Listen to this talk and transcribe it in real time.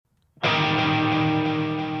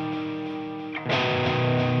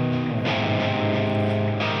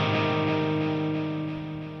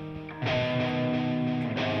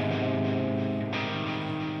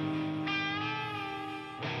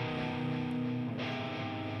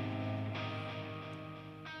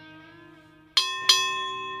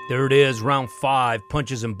There it is, round 5,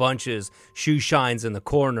 punches and bunches, shoe shines in the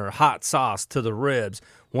corner, hot sauce to the ribs.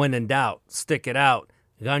 When in doubt, stick it out.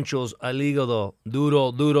 Ganchos al hígado,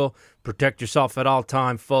 duro, duro. Protect yourself at all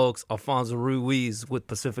time, folks. Alfonso Ruiz with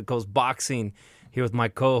Pacific Coast Boxing, here with my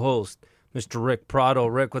co-host, Mr. Rick Prado.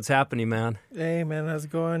 Rick, what's happening, man? Hey, man, how's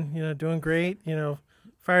it going? Doing great.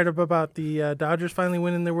 Fired up about the Dodgers finally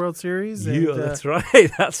winning the World Series. And, Yeah, that's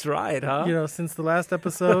right. That's right, huh? Since the last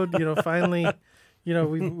episode, finally,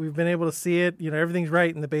 we've been able to see it. Everything's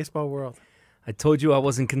right in the baseball world. I told you I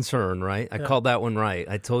wasn't concerned, right? I called that one right.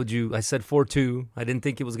 I told you, I said 4-2. I didn't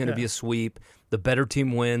think it was going to be a sweep. The better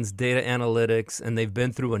team wins, data analytics, and they've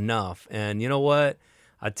been through enough. And you know what?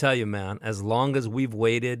 I tell you, man, as long as we've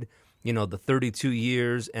waited, the 32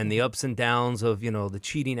 years and the ups and downs of, the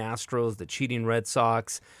cheating Astros, the cheating Red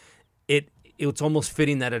Sox, it's almost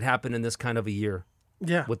fitting that it happened in this kind of a year.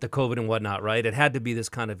 Yeah. With the COVID and whatnot, right? It had to be this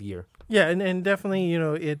kind of year. Yeah, and definitely,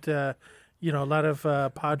 a lot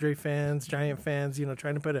of Padre fans, Giant fans,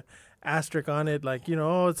 trying to put an asterisk on it, like,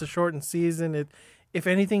 it's a shortened season. If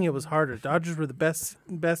anything, it was harder. Dodgers were the best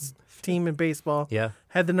team in baseball. Yeah.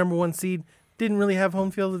 Had the number 1 seed. Didn't really have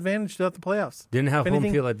home field advantage throughout the playoffs. Didn't have home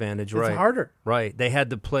field advantage, right. It's harder. Right. They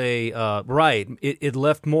had to play, right. It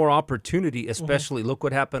left more opportunity, especially, look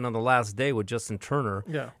what happened on the last day with Justin Turner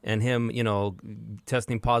and him,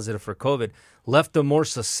 testing positive for COVID. Left them more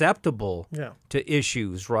susceptible to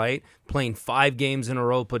issues, right? Playing 5 games in a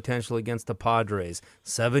row potentially against the Padres,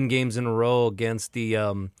 7 games in a row against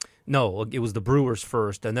the no, it was the Brewers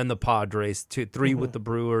first, and then the Padres, 3 with the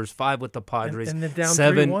Brewers, 5 with the Padres. And then down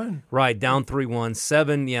 7, 3-1. Right, down 3-1.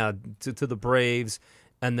 7, to the Braves,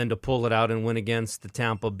 and then to pull it out and win against the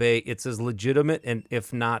Tampa Bay. It's as legitimate, and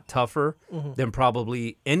if not tougher, than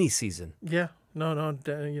probably any season. Yeah, no,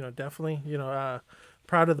 definitely.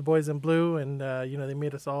 Proud of the boys in blue, and, they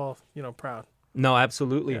made us all, proud. No,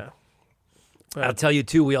 absolutely. Yeah. I'll tell you,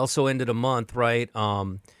 too, we also ended a month, right?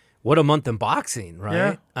 What a month in boxing, right?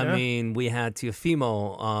 Yeah, I mean, we had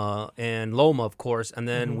Teofimo and Loma, of course, and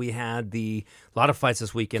then we had a lot of fights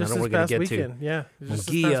this weekend. Just I know we're going to get to. Yeah,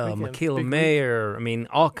 Munguia, Michaela Mayer,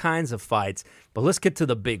 all kinds of fights. But let's get to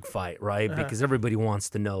the big fight, right? Because everybody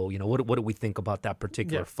wants to know, what do we think about that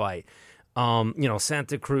particular fight?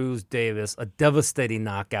 Santa Cruz Davis, a devastating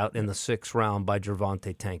knockout in the 6th round by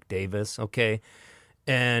Gervonta Tank Davis, okay?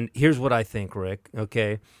 And here's what I think, Rick,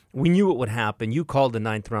 okay? We knew it would happen. You called the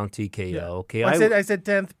 9th round TKO, okay? Well, I said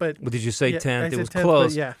 10th, but... Well, did you say 10th? It was 10th,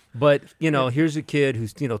 close. But here's a kid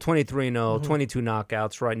who's, 23-0, 22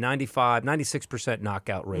 knockouts, right? 96%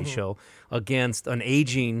 knockout ratio against an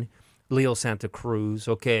aging Leo Santa Cruz,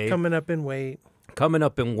 okay? Coming up in weight.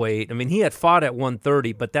 I mean, he had fought at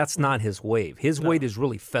 130, but that's not his weight. His weight is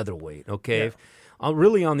really featherweight, okay? Yeah.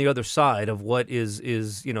 Really on the other side of what is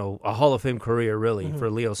a Hall of Fame career, really,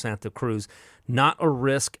 for Leo Santa Cruz. Not a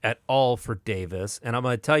risk at all for Davis. And I'm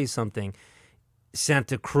going to tell you something.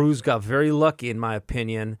 Santa Cruz got very lucky, in my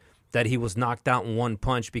opinion, that he was knocked out in one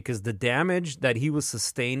punch, because the damage that he was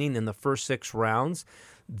sustaining in the first 6 rounds,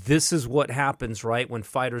 this is what happens, right, when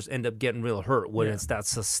fighters end up getting real hurt, when it's that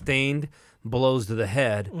sustained blows to the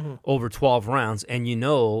head over 12 rounds. And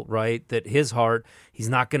right, that his heart, he's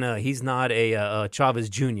not a Chavez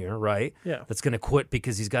Jr., right? Yeah. That's going to quit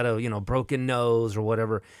because he's got a, broken nose or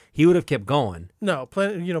whatever. He would have kept going. No,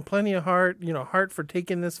 plenty of heart, heart for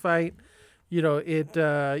taking this fight,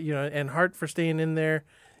 and heart for staying in there.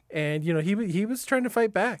 And, he was trying to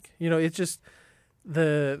fight back. It's just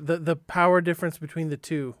the power difference between the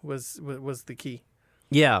two was the key.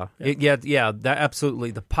 Yeah. That absolutely.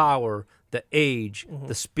 The power, the age,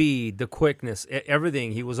 the speed, the quickness,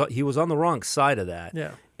 everything. He was on the wrong side of that.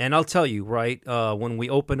 Yeah. And I'll tell you, right, when we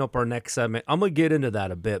open up our next segment, I'm going to get into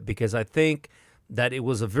that a bit, because I think that it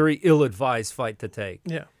was a very ill-advised fight to take.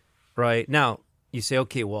 Yeah. Right? Now, you say,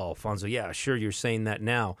 okay, well, Alfonso, yeah, sure, you're saying that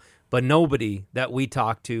now. But nobody that we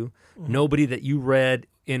talked to, nobody that you read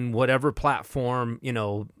in whatever platform,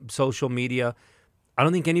 social media, I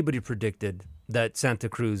don't think anybody predicted that Santa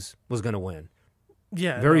Cruz was going to win.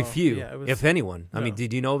 Yeah, very few, if anyone. No. I mean,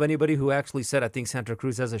 did you know of anybody who actually said, I think Santa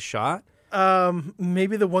Cruz has a shot?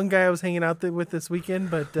 Maybe the one guy I was hanging out with this weekend,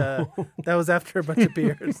 but that was after a bunch of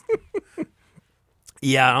beers.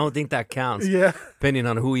 Yeah, I don't think that counts. Yeah. Depending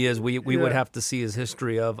on who he is, we would have to see his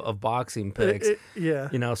history of boxing picks.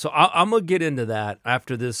 So I'm going to get into that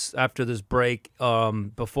after this break,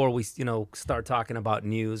 before we, start talking about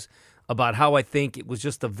news, about how I think it was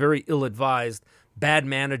just a very ill-advised, bad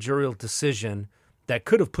managerial decision that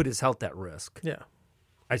could have put his health at risk. Yeah.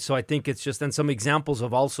 So I think it's just, and some examples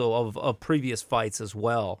of previous fights as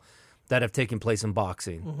well that have taken place in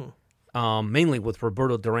boxing. mainly with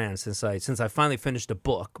Roberto Duran. Since I finally finished the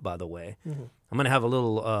book, by the way, I'm going to have a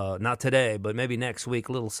little, not today, but maybe next week,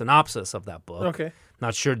 a little synopsis of that book. Okay.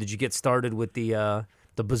 Not sure. Did you get started with the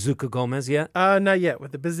Bazooka Gomez yet? Not yet,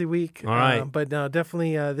 with the busy week. All right. But no,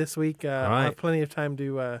 definitely this week I'll right. have plenty of time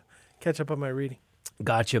to catch up on my reading.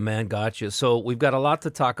 Gotcha, man. Gotcha. So we've got a lot to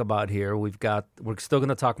talk about here. We're still going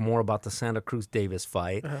to talk more about the Santa Cruz Davis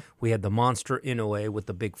fight. We had the Monster Inoue with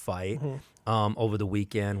the big fight over the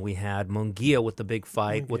weekend. We had Munguia with the big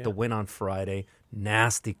fight with the win on Friday.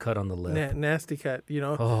 Nasty cut on the lip. Nasty cut.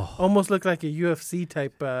 Almost looked like a UFC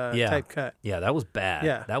type cut. Yeah, that was bad.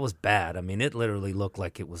 Yeah. That was bad. I mean, it literally looked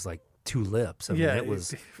like it was like two lips. I mean, it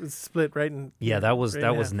was split right in. Yeah, that was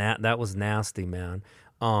nasty, man.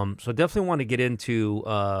 So definitely want to get into,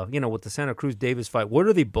 with the Santa Cruz Davis fight, where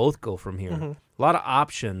do they both go from here? A lot of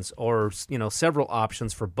options, or, several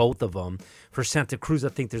options for both of them. For Santa Cruz, I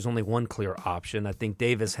think there's only one clear option. I think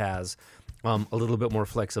Davis has a little bit more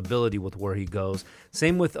flexibility with where he goes.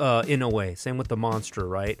 Same with Inoue, same with the Monster,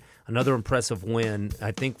 right? Another impressive win.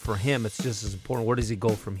 I think for him, it's just as important. Where does he go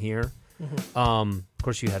from here? Of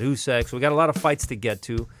course, you had Usyk. So we got a lot of fights to get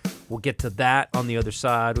to. We'll get to that on the other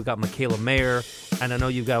side. We got Michaela Mayer, and I know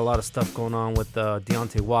you've got a lot of stuff going on with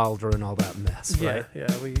Deontay Wilder and all that mess, right? Yeah.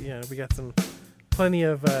 We got plenty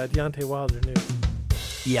of Deontay Wilder news.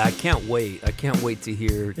 Yeah, I can't wait. I can't wait to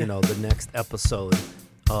hear the next episode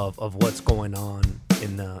of what's going on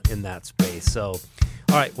in that space. So,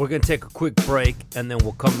 all right, we're gonna take a quick break, and then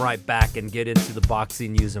we'll come right back and get into the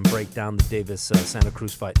boxing news and break down the Davis Santa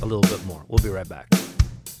Cruz fight a little bit more. We'll be right back.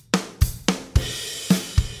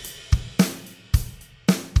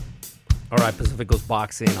 All right, Pacific Coast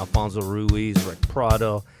Boxing, Alfonso Ruiz, Rick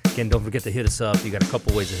Prado. Again, don't forget to hit us up. You got a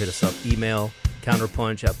couple ways to hit us up. Email,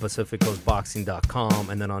 counterpunch@pacificcoastboxing.com,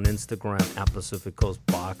 and then on Instagram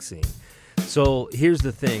 @pacificcoastboxing. So here's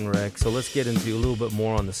the thing, Rick. So let's get into a little bit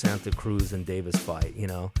more on the Santa Cruz and Davis fight,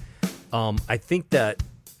 I think that,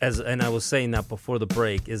 and I was saying that before the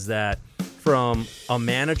break, is that from a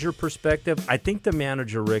manager perspective, I think the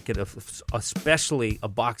manager, Rick, especially a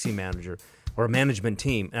boxing manager, or a management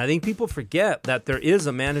team. And I think people forget that there is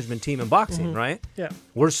a management team in boxing, right? Yeah.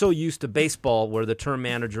 We're so used to baseball where the term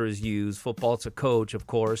manager is used. Football, it's a coach, of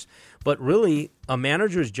course. But really, a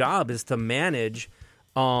manager's job is to manage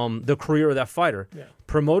the career of that fighter. Yeah.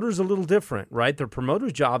 Promoter's a little different, right? The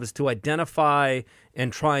promoter's job is to identify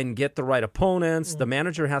and try and get the right opponents. The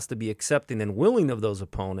manager has to be accepting and willing of those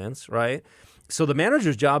opponents, right? So the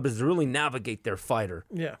manager's job is to really navigate their fighter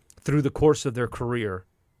through the course of their career.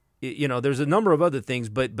 There's a number of other things,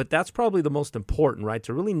 but that's probably the most important, right?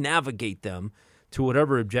 To really navigate them to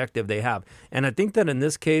whatever objective they have. And I think that in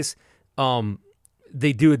this case,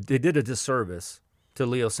 they did a disservice to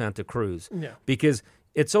Leo Santa Cruz. Yeah. Because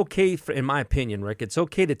it's okay, in my opinion, Rick, it's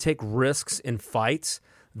okay to take risks in fights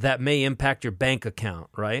that may impact your bank account,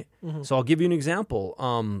 right? So I'll give you an example.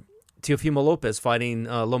 Teofimo Lopez fighting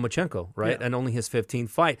Lomachenko, right? Yeah. And only his 15th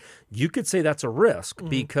fight. You could say that's a risk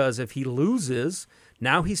because if he loses,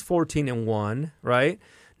 now he's 14-1, right?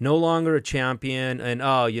 No longer a champion, and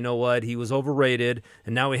you know what? He was overrated,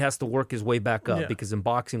 and now he has to work his way back up because in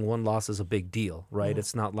boxing, one loss is a big deal, right?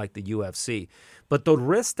 It's not like the UFC. But the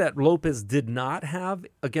risk that Lopez did not have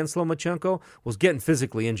against Lomachenko was getting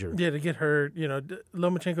physically injured. Yeah, to get hurt,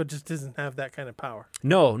 Lomachenko just doesn't have that kind of power.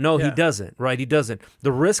 No, he doesn't, right? He doesn't.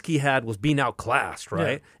 The risk he had was being outclassed,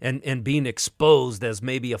 right? Yeah. And being exposed as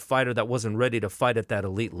maybe a fighter that wasn't ready to fight at that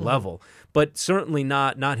elite level. But certainly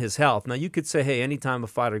not his health. Now, you could say, hey, anytime a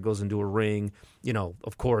fighter goes into a ring,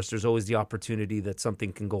 of course, there's always the opportunity that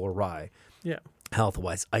something can go awry. Yeah.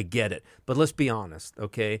 Health-wise, I get it. But let's be honest,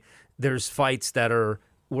 okay? There's fights that are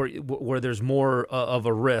where there's more of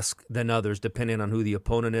a risk than others, depending on who the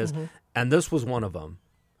opponent is. And this was one of them,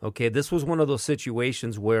 okay? This was one of those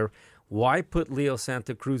situations where why put Leo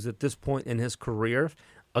Santa Cruz at this point in his career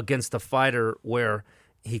against a fighter where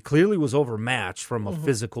he clearly was overmatched from a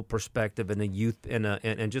physical perspective and a youth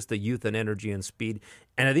and just the youth and energy and speed.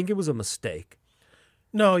 And I think it was a mistake.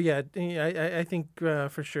 No, yeah, I think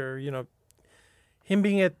for sure, him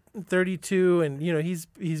being at 32 and, he's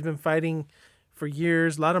been fighting for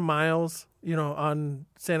years, a lot of miles, on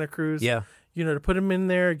Santa Cruz. Yeah. To put him in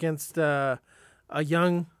there against a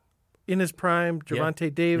young, in his prime,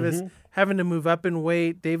 Gervonta Davis, having to move up in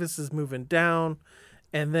weight, Davis is moving down.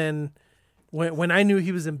 And then when I knew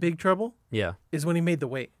he was in big trouble is when he made the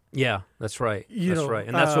weight. Yeah, that's right. That's right.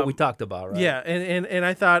 And that's what we talked about, right? Yeah, and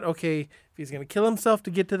I thought, okay, if he's going to kill himself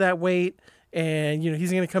to get to that weight and,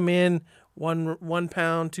 he's going to come in 1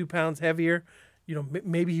 pound, 2 pounds heavier,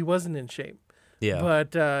 maybe he wasn't in shape. Yeah.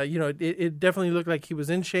 But, it definitely looked like he was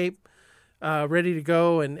in shape. ready to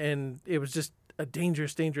go, and it was just a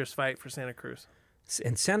dangerous fight for Santa Cruz.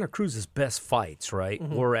 And Santa Cruz's best fights, right,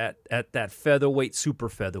 were at that featherweight, super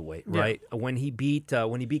featherweight, right? When he beat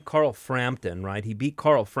Carl Frampton, right? He beat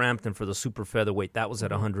Carl Frampton for the super featherweight. That was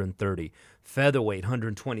at 130. Featherweight,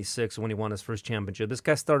 126 when he won his first championship. This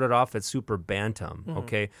guy started off at super bantam,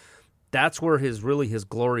 okay? That's where his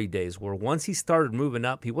glory days were. Once he started moving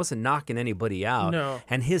up, he wasn't knocking anybody out. No.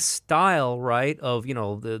 And his style, right, of,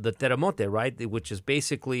 the terremote, right, which is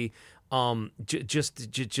basically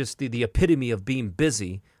just the epitome of being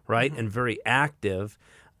busy, right, and very active,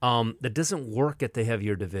 that doesn't work at the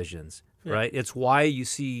heavier divisions, right? It's why you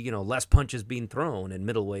see, less punches being thrown in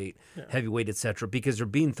middleweight, heavyweight, etc., because they're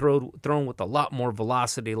being thrown with a lot more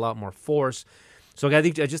velocity, a lot more force. So I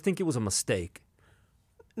just think it was a mistake.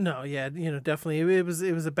 No, yeah, definitely. It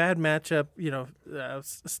was a bad matchup,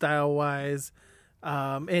 style wise,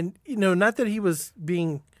 and not that he was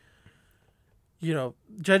being,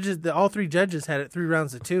 judges. All three judges had it 3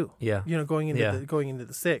 rounds to 2. Yeah, going into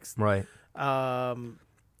the 6th. Right.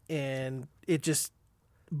 And it just,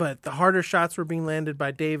 but the harder shots were being landed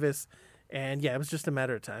by Davis, and it was just a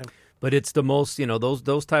matter of time. But it's the most,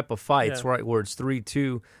 those type of fights, right, where it's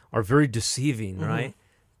 3-2 are very deceiving, right?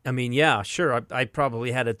 I mean, yeah, sure, I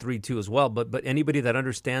probably had a 3-2 as well, but anybody that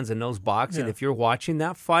understands and knows boxing, if you're watching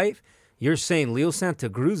that fight, you're saying Leo Santa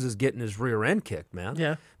Cruz is getting his rear end kicked, man.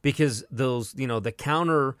 Yeah. Because those, the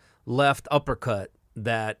counter left uppercut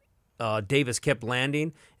that Davis kept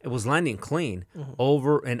landing, it was landing clean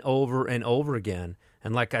over and over and over again.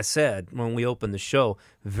 And like I said, when we opened the show,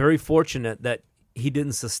 very fortunate that he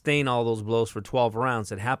didn't sustain all those blows for 12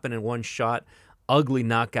 rounds. It happened in one shot. Ugly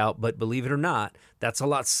knockout, but believe it or not, that's a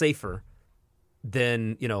lot safer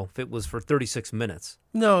than, if it was for 36 minutes.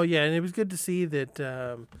 No, yeah, and it was good to see that,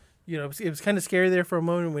 it was kind of scary there for a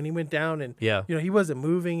moment when he went down and, he wasn't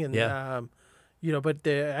moving. And, but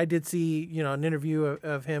I did see, an interview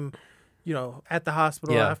of him, at the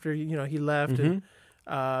hospital after, he left and,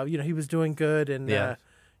 he was doing good and,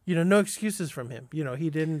 no excuses from him. He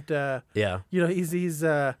didn't,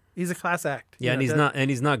 he's a class act. Yeah, and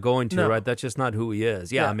he's not going to, right? That's just not who he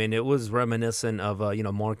is. Yeah, I mean, it was reminiscent of,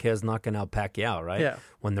 Marquez knocking out Pacquiao, right? Yeah.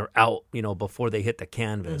 When they're out, before they hit the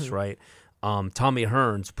canvas, right? Tommy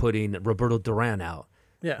Hearns putting Roberto Duran out.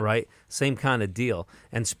 Yeah. Right? Same kind of deal.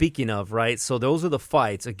 And speaking of, right, so those are the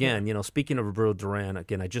fights. Again, speaking of Roberto Duran,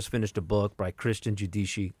 again, I just finished a book by Christian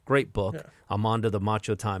Giudici. Great book. Yeah. I'm on to the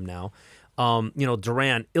macho time now.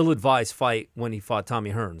 Duran, ill-advised fight when he fought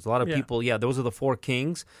Tommy Hearns. A lot of people, those are the 4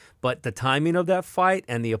 kings. But the timing of that fight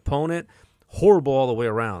and the opponent, horrible all the way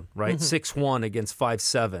around, right? 6-1 against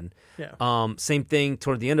 5-7. Yeah. Same thing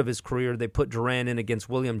toward the end of his career. They put Duran in against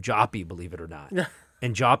William Joppy, believe it or not. Yeah.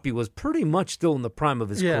 And Joppy was pretty much still in the prime of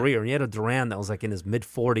his career. And he had a Duran that was like in his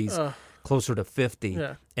mid-40s, closer to 50,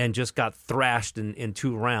 and just got thrashed in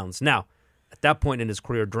 2 rounds. Now, at that point in his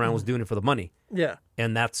career, Duran was doing it for the money. Yeah.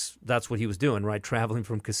 And that's what he was doing, right? Traveling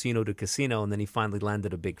from casino to casino, and then he finally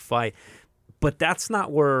landed a big fight. But that's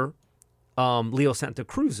not where Leo Santa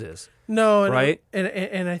Cruz is. No, right?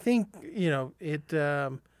 And I think,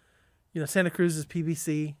 Santa Cruz's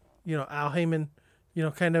PBC, Al Heyman,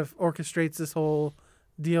 kind of orchestrates this whole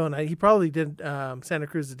deal, and he probably did Santa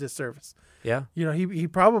Cruz a disservice. Yeah. He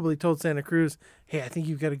probably told Santa Cruz, hey, I think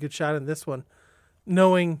you've got a good shot in this one,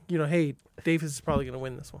 knowing, hey, Davis is probably going to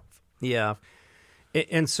win this one. Yeah.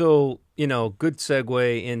 And so, good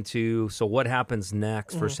segue into, so what happens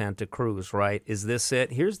next for Santa Cruz, right? Is this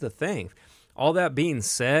it? Here's the thing. All that being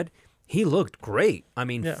said, he looked great. I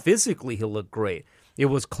mean, physically he looked great. It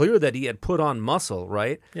was clear that he had put on muscle,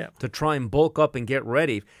 right? Yeah. To try and bulk up and get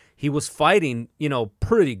ready. He was fighting,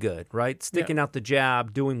 pretty good, right? Sticking out the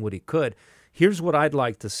jab, doing what he could. Here's what I'd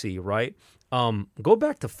like to see, right? Go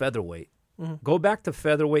back to featherweight. Go back to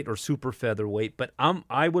featherweight or super featherweight, but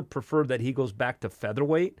I would prefer that he goes back to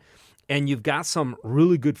featherweight, and you've got some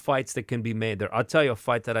really good fights that can be made there. I'll tell you a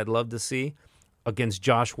fight that I'd love to see against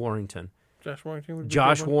Josh Warrington.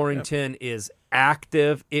 Josh Warrington is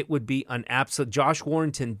active. It would be an absolute. Josh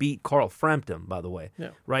Warrington beat Carl Frampton, by the way,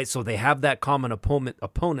 right? So they have that common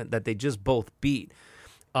opponent that they just both beat.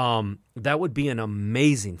 That would be an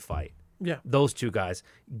amazing fight. Yeah, those 2 guys,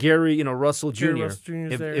 Gary, Russell Jr.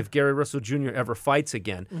 If Gary Russell Jr. ever fights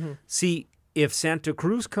again, see if Santa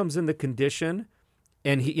Cruz comes in the condition,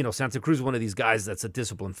 and he, Santa Cruz is one of these guys that's a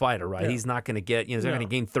disciplined fighter, right? He's not going to get, he's not going to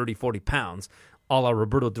gain 30, 40 pounds, a la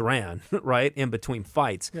Roberto Duran, right? In between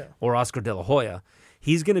fights, or Oscar De La Hoya,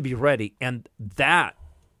 he's going to be ready, and that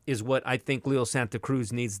is what I think Leo Santa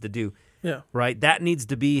Cruz needs to do. Yeah. Right? That needs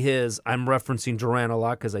to be his, I'm referencing Duran a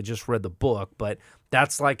lot because I just read the book, but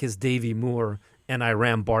that's like his Davey Moore and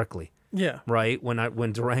Iran Barkley. Yeah. right?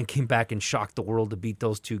 When Duran came back and shocked the world to beat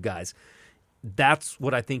those two guys. That's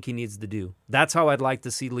what I think he needs to do. That's how I'd like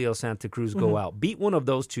to see Leo Santa Cruz go out. Beat one of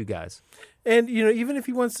those two guys. And, even if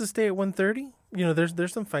he wants to stay at 130,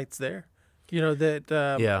 there's some fights there.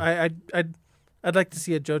 That I'd like to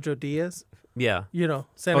see a Jojo Diaz. Yeah.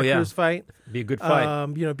 Santa Cruz fight. Be a good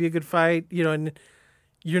fight. Be a good fight. And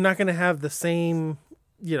you're not going to have the same,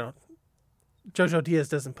 Jojo Diaz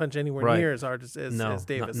doesn't punch anywhere near as hard as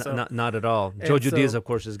Davis. Not at all. Jojo Diaz, of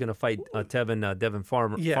course, is going to fight Devin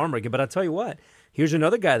Farmer again. But I'll tell you what, here's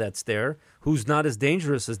another guy that's there who's not as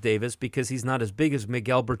dangerous as Davis because he's not as big as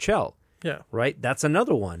Miguel Berchelt. Yeah. Right? That's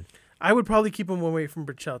another one. I would probably keep him away from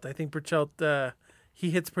Berchelt. I think Berchelt,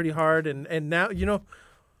 he hits pretty hard. And now,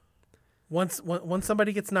 once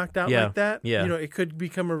somebody gets knocked out like that, it could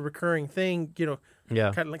become a recurring thing, kind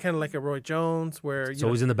of like a Roy Jones where it's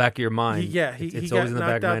always in the back of your mind. It's always in the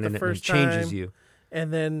back of your mind, and it changes time, you.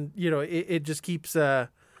 And then it just keeps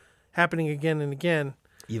happening again and again.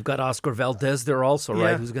 You've got Oscar Valdez there also,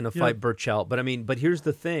 right? Who's going to fight Berchelt? But here's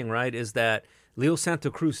the thing, right? Is that Leo Santa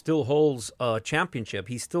Cruz still holds a championship.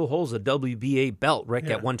 He still holds a WBA belt, right?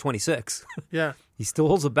 At 126. Yeah, he still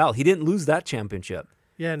holds a belt. He didn't lose that championship.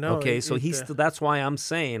 Yeah, no. Okay, so he's still. That's why I'm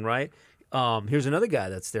saying, right? Here's another guy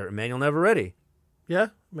that's there, Emmanuel Navarrete. Yeah,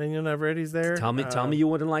 Emmanuel Navarrete's there. Tell me you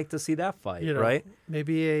wouldn't like to see that fight, right?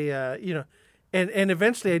 Maybe and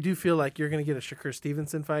eventually I do feel like you're going to get a Shakur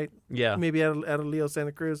Stevenson fight. Yeah, maybe out of Leo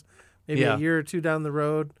Santa Cruz, maybe a year or two down the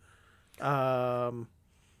road.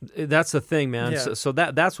 That's the thing, man. Yeah. So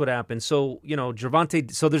that's what happened. So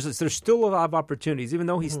Gervonta. So there's still a lot of opportunities, even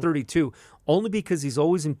though he's 32, only because he's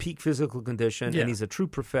always in peak physical condition and he's a true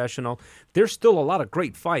professional. There's still a lot of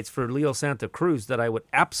great fights for Leo Santa Cruz that I would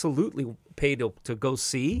absolutely pay to go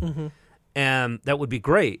see, and that would be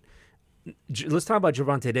great. Let's talk about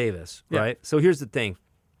Gervonta Davis, right? So here's the thing.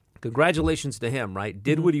 Congratulations to him, right?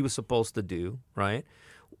 Did what he was supposed to do, right?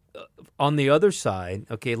 On the other side,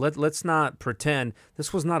 okay, let's not pretend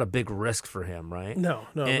this was not a big risk for him, right? No,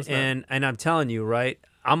 and I'm telling you, right,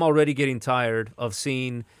 I'm already getting tired of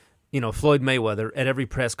seeing, Floyd Mayweather at every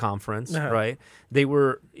press conference, right? They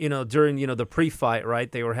were, during, the pre-fight,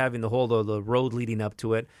 right, they were having the whole of the road leading up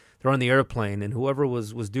to it. They're on the airplane, and whoever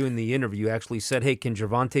was doing the interview actually said, hey, can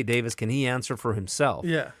Gervonta Davis, can he answer for himself?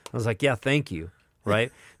 Yeah. I was like, yeah, thank you,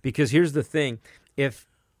 right? Because here's the thing. If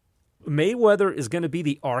Mayweather is going to be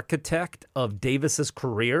the architect of Davis's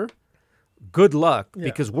career, good luck,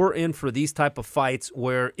 because we're in for these type of fights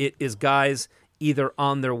where it is guys either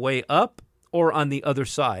on their way up or on the other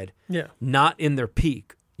side, not in their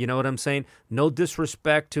peak. You know what I'm saying? No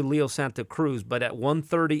disrespect to Leo Santa Cruz, but at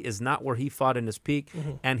 130 is not where he fought in his peak,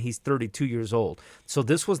 and he's 32 years old. So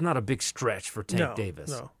this was not a big stretch for Tank Davis.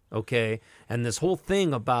 No. Okay? And this whole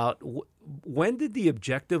thing about when did the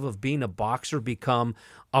objective of being a boxer become,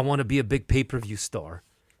 I want to be a big pay-per-view star?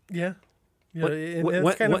 Yeah. When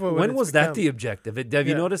was that the objective? Have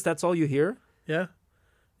you noticed that's all you hear? Yeah.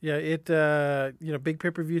 Yeah, big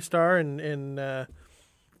pay-per-view star and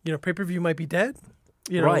pay-per-view might be dead.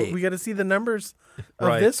 Right. We got to see the numbers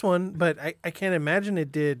of this one, but I can't imagine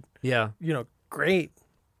it did. Yeah. Great.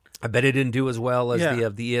 I bet it didn't do as well as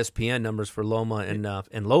the ESPN numbers for Loma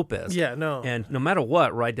and Lopez. Yeah, no. And no matter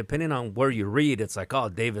what, right, depending on where you read, it's like, oh,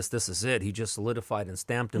 Davis, this is it. He just solidified and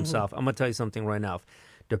stamped himself. I'm going to tell you something right now.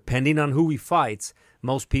 Depending on who he fights,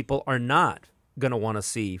 most people are not going to want to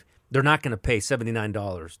see. They're not going to pay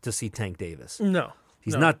 $79 to see Tank Davis. No.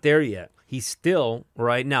 He's not there yet. He's still,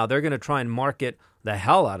 right now, they're going to try and market the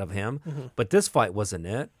hell out of him. But this fight wasn't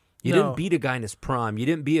it. You didn't beat a guy in his prime. You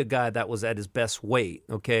didn't beat a guy that was at his best weight,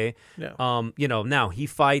 okay? Yeah. Now he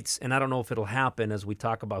fights, and I don't know if it'll happen as we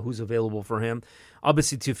talk about who's available for him.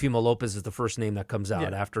 Obviously, Teofimo Lopez is the first name that comes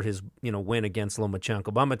out after his win against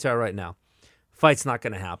Lomachenko. But I'm going to tell you right now, fight's not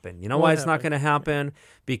going to happen. You know why it's not going to happen?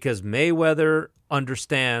 Because Mayweather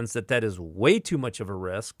understands that is way too much of a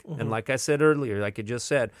risk. And like I said earlier, like I just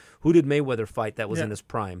said, who did Mayweather fight that was in his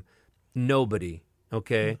prime? Nobody.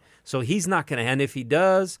 Okay, so he's not going to, and if he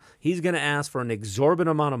does, he's going to ask for an exorbitant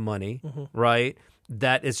amount of money, right?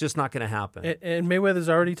 That it's just not going to happen. And Mayweather's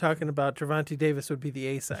already talking about Gervonta Davis would be the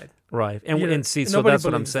A side, right? And see, so that's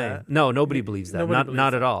what I'm saying. That. No, nobody believes that.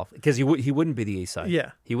 Not at all, because he wouldn't be the A side.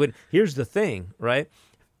 Yeah, he would. Here's the thing, right?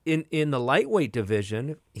 In the lightweight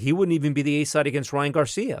division, he wouldn't even be the A side against Ryan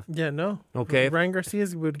Garcia. Yeah, no. Okay, Ryan Garcia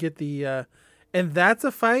would get the. And that's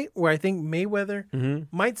a fight where I think Mayweather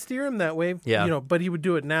might steer him that way, but he would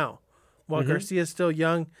do it now while Garcia's still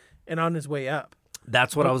young and on his way up.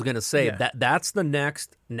 That's what I was going to say. Yeah. That's the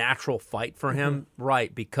next natural fight for him,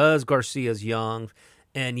 right, because Garcia's young.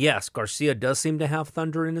 And yes, Garcia does seem to have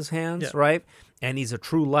thunder in his hands, right? and he's a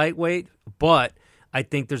true lightweight, but I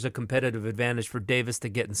think there's a competitive advantage for Davis to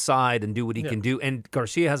get inside and do what he can do. And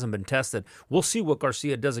Garcia hasn't been tested. We'll see what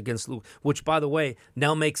Garcia does against Luke, which, by the way,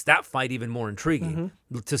 now makes that fight even more intriguing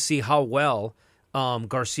to see how well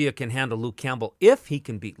Garcia can handle Luke Campbell, if he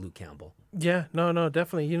can beat Luke Campbell. Yeah, no,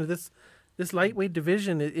 definitely. You know, this lightweight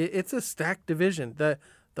division, it's a stacked division.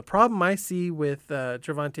 The problem I see with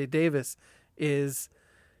Gervonta Davis is,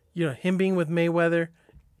 you know, him being with Mayweather,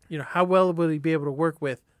 you know, how well will he be able to work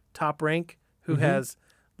with Top Rank, who has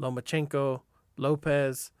Lomachenko,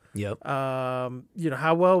 Lopez. Yep. You know,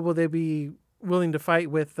 how well will they be willing to fight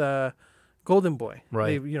with Golden Boy?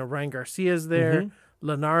 Right. You know, Ryan Garcia's there.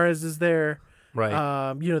 Linares is there.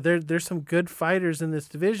 Right. You know, there's some good fighters in this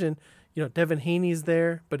division. You know, Devin Haney's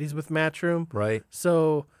there, but he's with Matchroom. Right.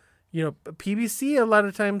 So, you know, PBC a lot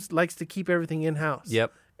of times likes to keep everything in-house.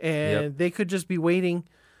 Yep. And they could just be waiting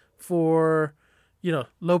for, you know,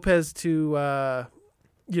 Lopez to,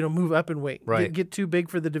 you know, move up in weight. Right. Get too big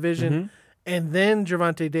for the division. And then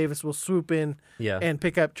Gervonta Davis will swoop in and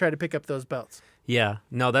try to pick up those belts. Yeah.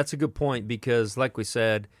 No, that's a good point because, like we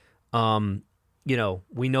said, you know,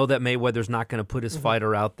 we know that Mayweather's not going to put his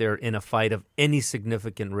fighter out there in a fight of any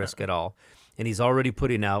significant risk at all. And he's already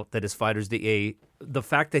putting out that his fighter's the A. The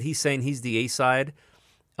fact that he's saying he's the A side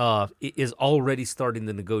is already starting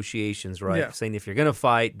the negotiations, right? Yeah. Saying if you're going to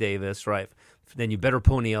fight Davis, right, then you better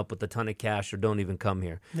pony up with a ton of cash or don't even come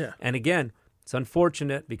here. Yeah. And again, it's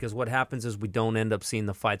unfortunate because what happens is we don't end up seeing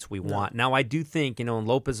the fights we want. Now, I do think, you know, and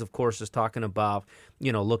Lopez, of course, is talking about,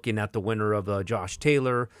 you know, looking at the winner of Josh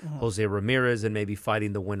Taylor, Jose Ramirez, and maybe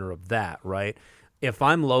fighting the winner of that, right? If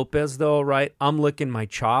I'm Lopez, though, right, I'm licking my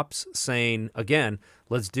chops saying, again,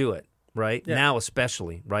 let's do it, right? Yeah. Now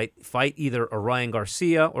especially, right? Fight either Ryan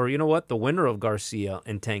Garcia or, you know what, the winner of Garcia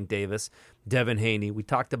and Tank Davis, Devin Haney. We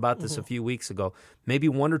talked about this a few weeks ago. Maybe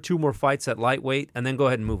one or two more fights at lightweight and then go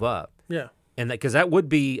ahead and move up. Yeah. And because that would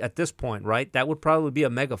be, at this point, right, that would probably be a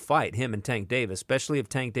mega fight, him and Tank Davis, especially if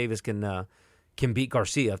Tank Davis can beat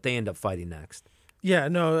Garcia if they end up fighting next. Yeah,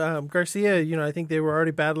 no, Garcia, you know, I think they were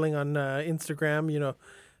already battling on Instagram. You know,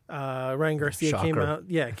 Ryan Garcia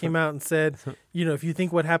came out and said, you know, if you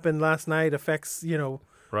think what happened last night affects, you know,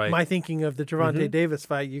 my thinking of the Gervonta Davis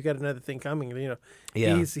fight, you got another thing coming. You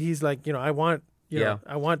know, he's like, you know, I want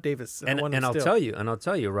Davis, and I'll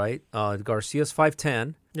tell you, right, Garcia's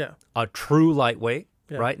 5'10", yeah, a true lightweight.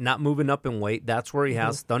 Right, not moving up in weight. That's where he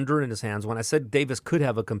has thunder in his hands. When I said Davis could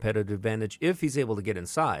have a competitive advantage if he's able to get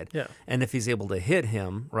inside, and if he's able to hit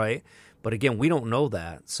him, right? But again, we don't know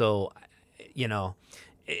that. So, you know,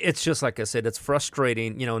 it's just like I said, it's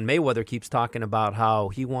frustrating. You know, and Mayweather keeps talking about how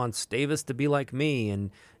he wants Davis to be like me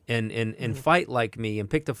and fight like me and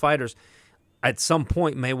pick the fighters. At some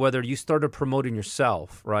point, Mayweather, you started promoting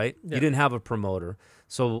yourself, right? You didn't have a promoter.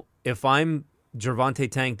 So if I'm Gervonta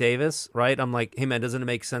Tank Davis, right? I'm like, hey, man, doesn't it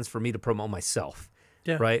make sense for me to promote myself,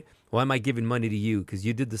 right? Why am I giving money to you? Because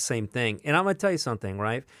you did the same thing. And I'm going to tell you something,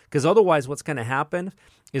 right? Because otherwise what's going to happen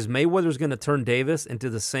is Mayweather's going to turn Davis into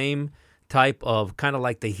the same type of kind of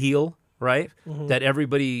like the heel, right? That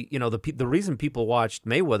everybody, you know, the reason people watched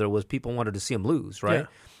Mayweather was people wanted to see him lose, right?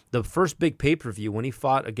 The first big pay-per-view when he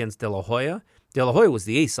fought against De La Hoya was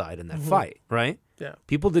the A side in that fight, right? Yeah.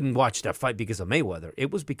 People didn't watch that fight because of Mayweather.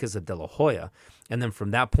 It was because of De La Hoya. And then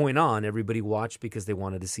from that point on, everybody watched because they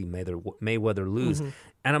wanted to see Mayweather lose. And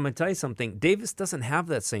I'm going to tell you something. Davis doesn't have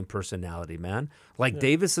that same personality, man. Like,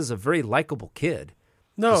 Davis is a very likable kid.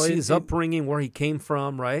 No, you see his upbringing, where he came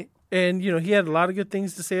from, right? And, you know, he had a lot of good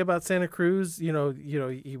things to say about Santa Cruz. You know,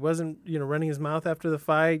 he wasn't, you know, running his mouth after the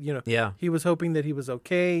fight. You know, he was hoping that he was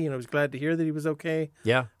okay. You know, he was glad to hear that he was okay.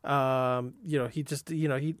 Yeah. You know, he just, you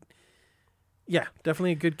know,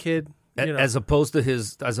 definitely a good kid. You know. As opposed to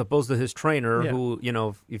his trainer, who, you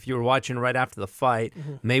know, if you were watching right after the fight,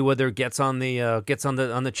 Mayweather gets on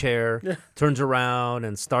the chair, turns around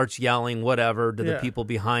and starts yelling whatever to the people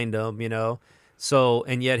behind him, you know. So,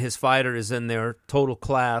 and yet his fighter is in there, total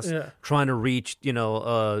class, trying to reach, you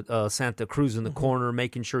know, Santa Cruz in the corner,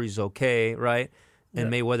 making sure he's okay, right?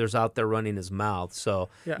 And Mayweather's out there running his mouth. So,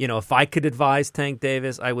 you know, if I could advise Tank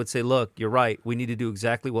Davis, I would say, look, you're right. We need to do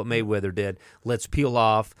exactly what Mayweather did. Let's peel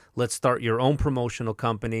off. Let's start your own promotional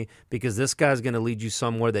company, because this guy's going to lead you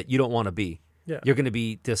somewhere that you don't want to be. Yeah. You're going to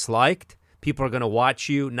be disliked. People are going to watch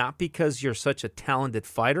you, not because you're such a talented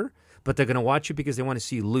fighter, but they're going to watch you because they want to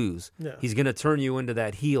see you lose. Yeah. He's going to turn you into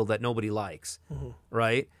that heel that nobody likes,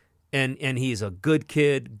 right? And he's a good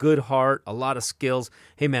kid, good heart, a lot of skills.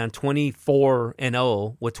 Hey, man,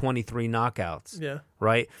 24-0 with 23 knockouts. Yeah.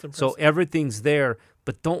 Right? So everything's there,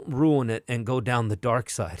 but don't ruin it and go down the dark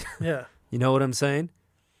side. Yeah. You know what I'm saying?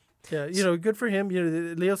 Yeah, you know, good for him. You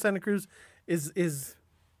know, Leo Santa Cruz is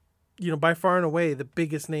by far and away the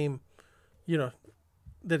biggest name,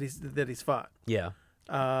 that he's fought. Yeah.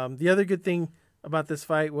 The other good thing about this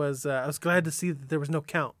fight was I was glad to see that there was no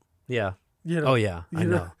count. Yeah. You know, Oh yeah, I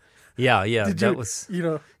know. Yeah, That was.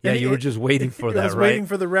 Yeah, you were just waiting for that, I was right? waiting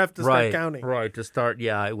for the ref to start counting. Right, to start.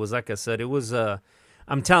 Yeah, it was like I said. It was.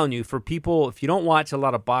 I'm telling you, for people, if you don't watch a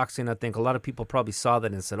lot of boxing, I think a lot of people probably saw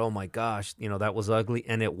that and said, "Oh my gosh, that was ugly,"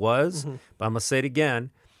 and it was. Mm-hmm. But I'm gonna say it again.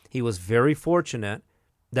 He was very fortunate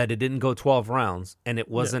that it didn't go 12 rounds, and it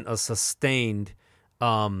wasn't a sustained,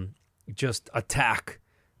 just attack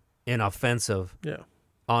and offensive. Yeah.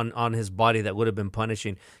 On his body that would have been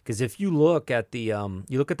punishing, because if you look at the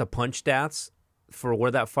punch stats for where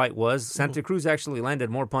that fight was, Santa Cruz actually landed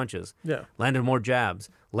more punches, landed more jabs,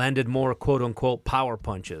 landed more quote unquote power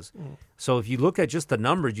punches. So if you look at just the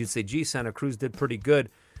numbers, you'd say, gee, Santa Cruz did pretty good,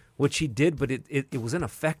 which he did, but it was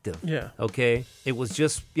ineffective. Yeah. Okay, it was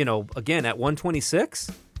just again at 126.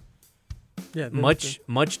 Yeah.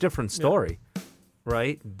 Much different story,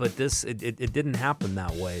 right? But it didn't happen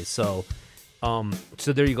that way. So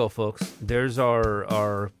there you go, folks. There's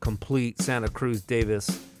our complete Santa Cruz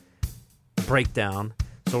Davis breakdown.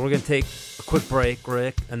 So we're going to take a quick break,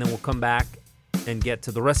 Rick, and then we'll come back and get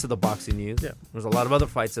to the rest of the boxing news. Yeah. There's a lot of other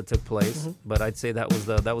fights that took place, but I'd say that was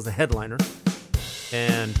the headliner.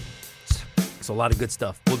 And it's a lot of good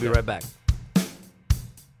stuff. We'll be right back.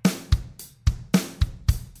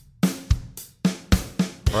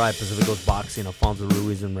 All right, Pacific Coast Boxing, Alfonso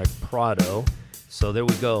Ruiz and Rick Prado. So there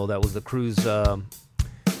we go. That was the Cruz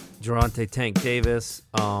Durante Tank Davis.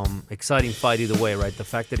 Exciting fight either way, right? The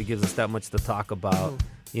fact that it gives us that much to talk about,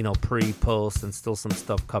 pre, post, and still some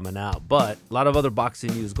stuff coming out. But a lot of other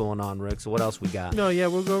boxing news going on, Rick. So what else we got? No, yeah,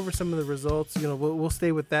 we'll go over some of the results. We'll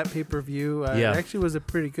stay with that pay-per-view. It actually was a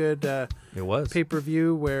pretty good it was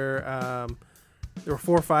pay-per-view where there were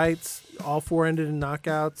 4 fights. All 4 ended in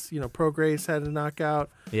knockouts. Prograis had a knockout.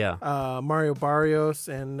 Yeah. Mario Barrios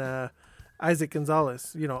and Isaac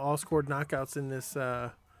Gonzalez, all scored knockouts in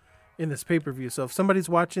this pay-per-view. So if somebody's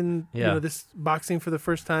watching, this boxing for the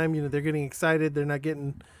first time, they're getting excited. They're not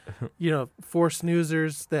getting, 4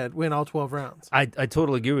 snoozers that win all 12 rounds. I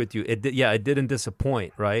totally agree with you. It didn't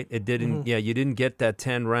disappoint, right? It didn't. Yeah, you didn't get that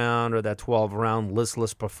 10 round or that 12 round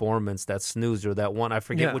listless performance, that snoozer, that one. I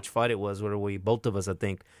forget which fight it was where both of us, I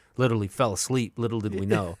think, literally fell asleep. Little did we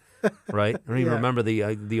know. Right? I don't even remember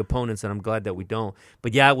the opponents, and I'm glad that we don't.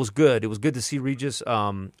 But yeah, it was good. It was good to see Regis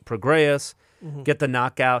Prograis get the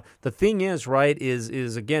knockout. The thing is, right,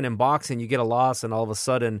 is again in boxing, you get a loss, and all of a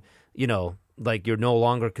sudden, like you're no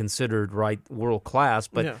longer considered world class.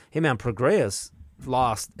 But hey, man, Prograis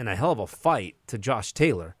lost in a hell of a fight to Josh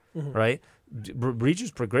Taylor, right?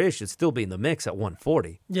 Regis Prograis should still be in the mix at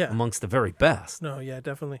 140, amongst the very best. No, yeah,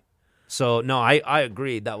 definitely. So, no, I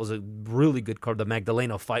agree. That was a really good card. The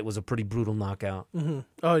Magdaleno fight was a pretty brutal knockout.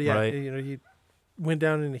 Oh, yeah. Right? He went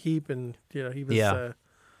down in a heap, and, he was... Yeah.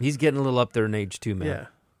 He's getting a little up there in age, too, man.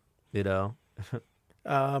 Yeah.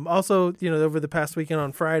 Also, over the past weekend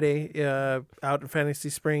on Friday, out in Fantasy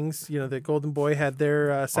Springs, the Golden Boy had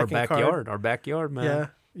their second card. Our backyard, man.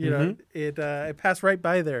 Yeah. It passed right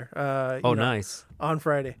by there. Nice. On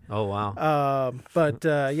Friday. Oh, wow. But,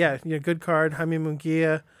 good card. Jaime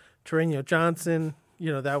Munguia, Torreño Johnson,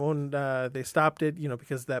 that one, they stopped it,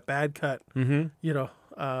 because of that bad cut,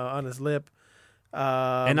 on his lip.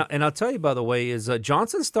 And I'll tell you, by the way, is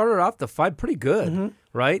Johnson started off the fight pretty good,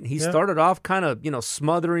 right? He started off kind of,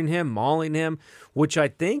 smothering him, mauling him, which I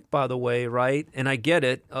think, by the way, right, and I get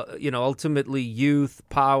it, ultimately youth,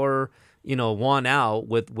 power, won out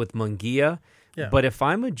with Munguia. Yeah. But if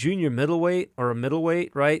I'm a junior middleweight or a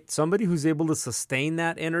middleweight, right, somebody who's able to sustain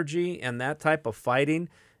that energy and that type of fighting,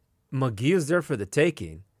 Munguia's there for the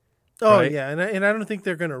taking. Oh, right? yeah, and I don't think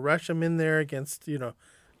they're going to rush him in there against,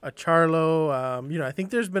 a Charlo. I think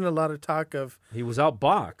there's been a lot of talk of... He was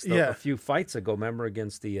outboxed a few fights ago, remember,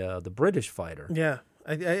 against the British fighter. Yeah.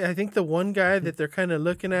 I think the one guy that they're kind of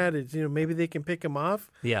looking at is, maybe they can pick him off.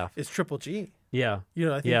 Yeah. Is Triple G. Yeah.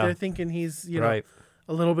 I think they're thinking he's, a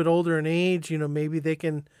little bit older in age. Maybe they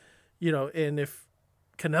can, and if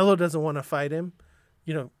Canelo doesn't want to fight him,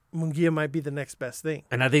 Munguia might be the next best thing.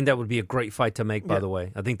 And I think that would be a great fight to make, by the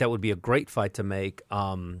way. I think that would be a great fight to make.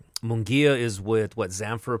 Munguia is with,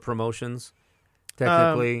 Zanfer Promotions,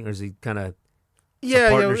 technically? Or is he kind of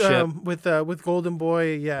partnership? With Golden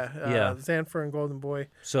Boy, Zanfer and Golden Boy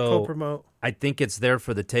co-promote. I think it's there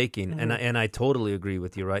for the taking, and I totally agree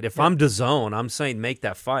with you, right? If I'm DAZN, I'm saying make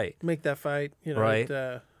that fight. Make that fight, right?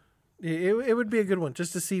 It would be a good one,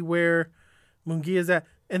 just to see where Munguia's at.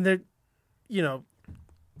 And they're,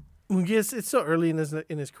 Munguia, it's so early in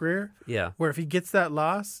his career. Yeah. Where if he gets that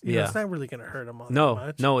loss, you know, Yeah. it's not really going to hurt him all that No,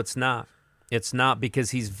 much. no, it's not. It's not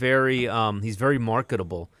because he's very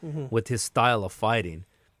marketable with his style of fighting.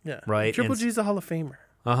 Yeah. Right, Triple and- G's a Hall of Famer.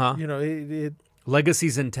 Uh-huh. You know, it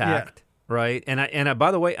Legacy's intact, right? And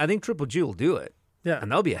by the way, I think Triple G will do it. yeah.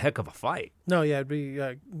 And that'll be a heck of a fight. No, yeah, it'd be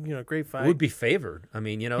you know, great fight. It would be favored. I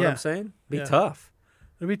mean, you know what Yeah. I'm saying? Be Yeah. tough.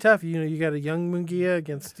 It'd be tough. You know, you got a young Munguia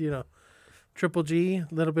against, you know, Triple G, a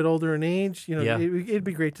little bit older in age. You know, Yeah. it'd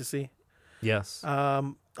be great to see. Yes.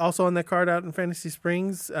 Also on that card out in Fantasy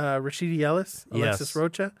Springs, Rashidi Ellis, Alexis Yes.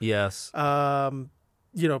 Rocha. Yes.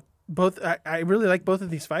 You know, both. I really like both of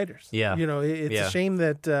these fighters. Yeah. You know, it's Yeah. a shame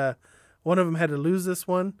that one of them had to lose this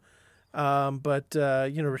one. But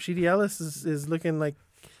you know, Rashidi Ellis is looking like,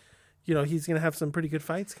 you know, he's going to have some pretty good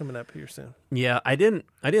fights coming up here soon. Yeah, I didn't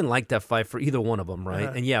like that fight for either one of them, right?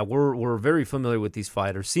 Uh-huh. And yeah, we're very familiar with these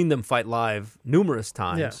fighters, seen them fight live numerous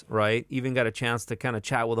times, Yeah. right? Even got a chance to kind of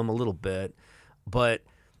chat with them a little bit, but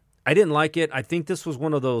I didn't like it. I think this was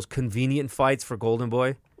one of those convenient fights for Golden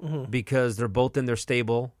Boy because they're both in their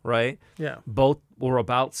stable, right? Yeah. Both were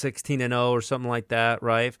about 16-0 or something like that,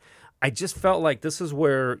 right? I just felt like this is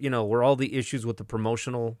where, you know, where all the issues with the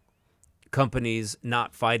promotional companies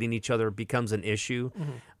not fighting each other becomes an issue.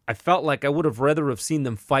 I felt like I would have rather have seen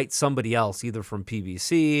them fight somebody else, either from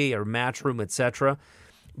PBC or Matchroom, etc.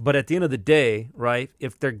 But at the end of the day, right,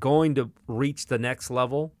 if they're going to reach the next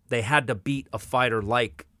level, they had to beat a fighter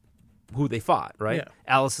like who they fought, right? Yeah.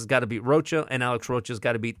 Alice has got to beat Rocha, and Alex Rocha's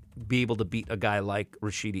got to be able to beat a guy like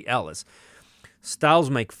Rashidi Ellis. Styles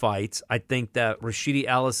make fights. I think that Rashidi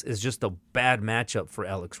Ellis is just a bad matchup for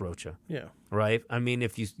Alex Rocha. Yeah. Right? I mean,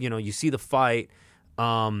 if you see the fight,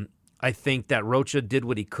 I think that Rocha did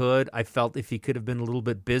what he could. I felt if he could have been a little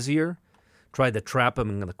bit busier, tried to trap him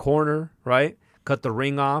in the corner, right? Cut the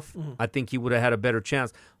ring off, I think he would have had a better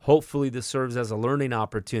chance. Hopefully this serves as a learning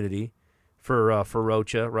opportunity for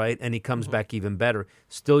Rocha, right? And he comes back even better.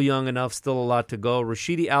 Still young enough, still a lot to go.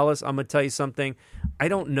 Rashidi Ellis, I'm going to tell you something. I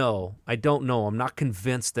don't know. I'm not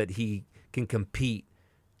convinced that he can compete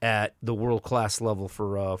at the world-class level for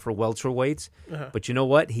welterweights. Uh-huh. But you know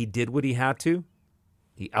what? He did what he had to.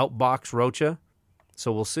 He outboxed Rocha,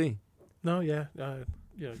 so we'll see. No, yeah,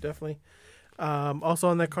 you know, definitely. Also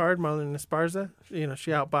on that card, Marlon Esparza, you know, she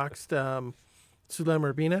outboxed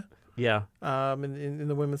Sulem Urbina Yeah. in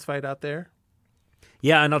the women's fight out there.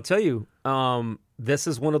 Yeah, and I'll tell you, this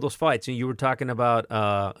is one of those fights. And you were talking about,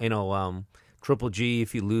 Triple G,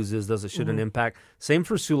 if he loses, does it shoot an impact? Same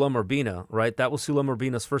for Sulem Urbina, right? That was Sulem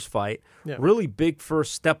Urbina's first fight. Yeah. Really big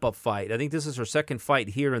first step-up fight. I think this is her second fight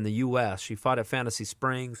here in the U.S. She fought at Fantasy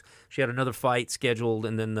Springs. She had another fight scheduled,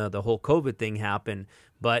 and then the whole COVID thing happened.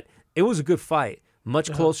 But it was a good fight,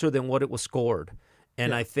 much closer than what it was scored.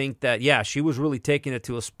 And I think that, she was really taking it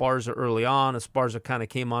to Esparza early on. Esparza kind of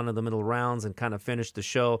came on in the middle rounds and kind of finished the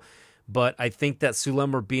show. But I think that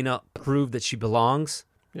Sulem Urbina proved that she belongs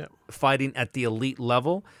fighting at the elite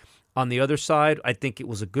level. On the other side, I think it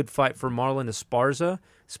was a good fight for Marlon Esparza,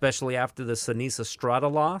 especially after the Sinisa Strada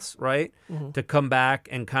loss, right? To come back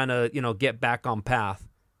and kind of, get back on path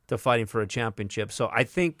to fighting for a championship. So I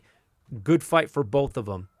think good fight for both of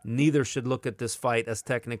them. Neither should look at this fight as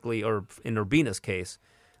technically, or in Urbina's case,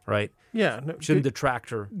 right? Yeah, no, Shouldn't detract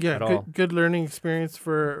her at all. Good learning experience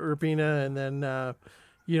for Urbina, and then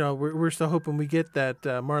we're still hoping we get that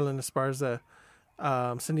Marlon Esparza,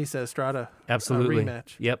 Sinisa Estrada Absolutely.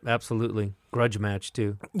 rematch. Yep, absolutely. Grudge match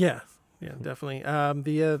too. Yeah, definitely.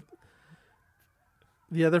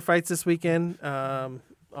 The other fights this weekend on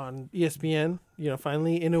ESPN,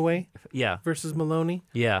 finally Inoue Yeah, versus Maloney.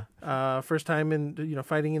 yeah. First time in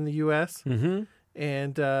fighting in the U.S. Mm-hmm.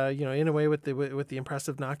 and Inoue with the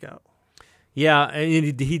impressive knockout. Yeah,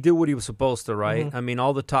 and he did what he was supposed to, right? I mean,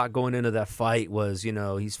 all the talk going into that fight was,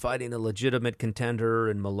 he's fighting a legitimate contender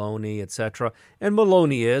in Maloney, etc. And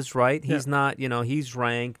Maloney is, right? He's not, he's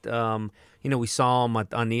ranked. We saw him on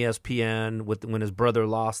ESPN when his brother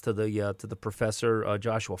lost to the professor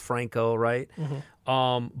Joshua Franco, right?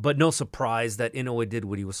 But no surprise that Inoue did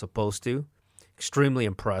what he was supposed to. Extremely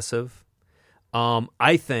impressive.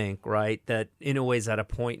 I think, right, that Inoue's at a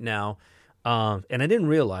point now. And I didn't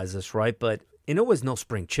realize this, right? But Inoue's no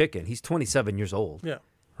spring chicken. He's 27 years old,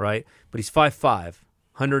 right? But he's 5'5",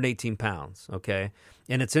 118 pounds, okay?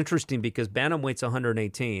 And it's interesting because bantamweight's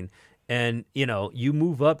 118, and, you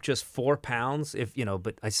move up just 4 pounds,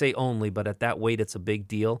 but I say only, but at that weight, it's a big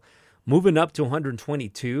deal. Moving up to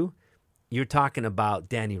 122, you're talking about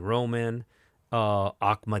Danny Roman,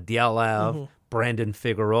 Akhmad Dialav, Brandon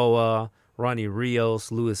Figueroa, Ronnie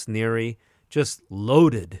Rios, Luis Nery, just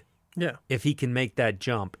loaded Yeah. if he can make that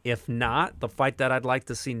jump. If not, the fight that I'd like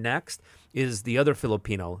to see next is the other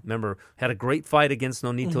Filipino. Remember, had a great fight against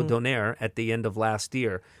Nonito Donaire at the end of last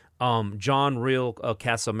year. John Real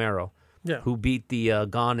Casimero, Yeah. who beat the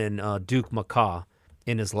Ghanan Duke Macaw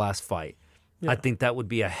in his last fight. Yeah. I think that would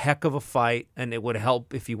be a heck of a fight, and it would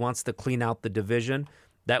help if he wants to clean out the division.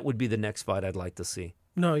 That would be the next fight I'd like to see.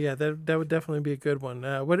 No, yeah, that would definitely be a good one.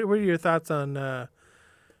 What are your thoughts on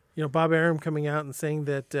Bob Arum coming out and saying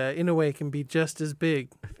that Inoue can be just as big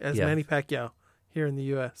as Yeah. Manny Pacquiao here in the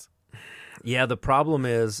U.S.? Yeah, the problem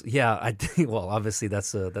is, I think. Well, obviously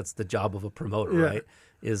that's the job of a promoter, Yeah. right?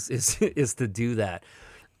 Is to do that.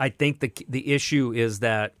 I think the issue is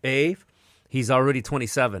that he's already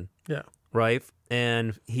 27, Yeah. right?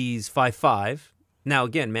 And he's 5'5". Now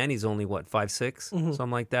again, Manny's only 5'6",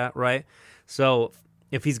 something like that, right? So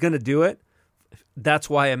if he's going to do it, that's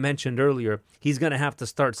why I mentioned earlier he's going to have to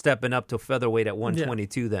start stepping up to featherweight at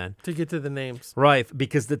 122 then. To get to the names. Right,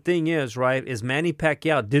 because the thing is, right, is Manny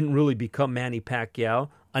Pacquiao didn't really become Manny Pacquiao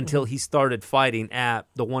until he started fighting at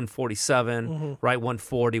the 147, right,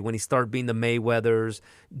 140, when he started being the Mayweathers,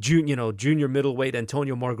 junior middleweight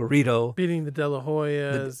Antonio Margarito. Beating the De La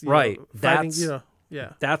Hoyas. Right, Fighting, that's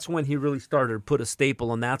yeah. that's when he really started to put a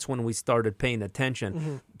staple, and that's when we started paying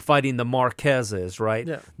attention. Fighting the Marquezes, right?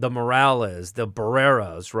 Yeah. The Morales, the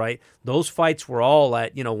Barreras, right? Those fights were all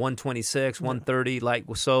at 126, 130,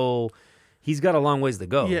 so he's got a long ways to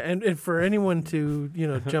go. Yeah, and for anyone to,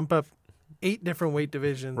 jump up 8 different weight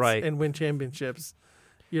divisions Right. and win championships,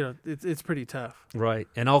 it's pretty tough. Right,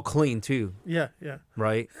 and all clean too. Yeah, yeah.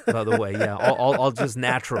 Right. By the way, yeah, all just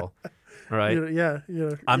natural. Right.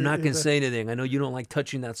 I'm not going to say anything. I know you don't like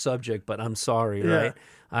touching that subject, but I'm sorry. Yeah.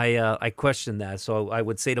 Right. I question that. So I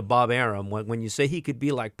would say to Bob Arum, when you say he could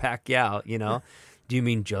be like Pacquiao, do you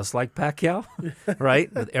mean just like Pacquiao?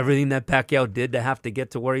 Right. With everything that Pacquiao did to have to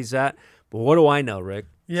get to where he's at. But what do I know, Rick?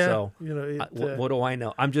 Yeah. So what do I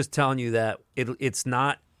know? I'm just telling you that it's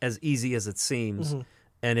not as easy as it seems.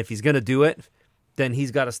 And if he's going to do it, then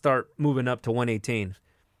he's got to start moving up to 118.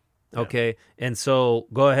 Okay, and so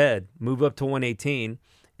go ahead, move up to 118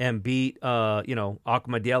 and beat,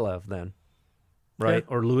 Akhmadiev then, right,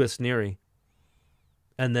 or Louis Neary,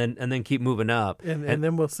 and then keep moving up, And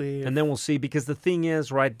then we'll see. and then we'll see, because the thing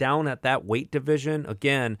is, right down at that weight division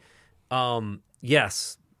again,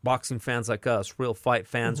 yes, boxing fans like us, real fight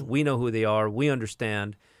fans, we know who they are, we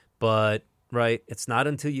understand, but right, it's not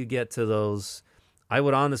until you get to those. I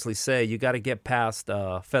would honestly say you got to get past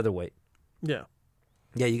featherweight. Yeah.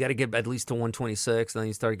 Yeah, you got to get at least to 126, and then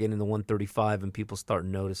you start getting to 135, and people start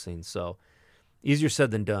noticing. So, easier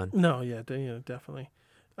said than done. No, yeah, definitely.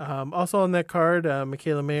 Also on that card,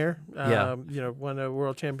 Michaela Mayer, won a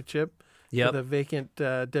world championship Yep. with a vacant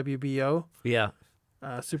WBO Yeah,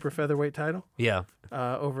 super featherweight title yeah,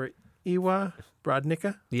 over Iwa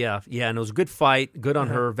Brodnicka. yeah, and it was a good fight. Good on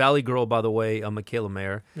her. Valley girl, by the way, Michaela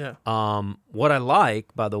Mayer. Yeah. What I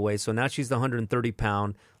like, by the way, so now she's the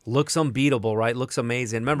 130-pound. Looks unbeatable, right? Looks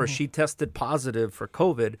amazing. Remember, she tested positive for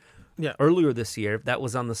COVID earlier this year. That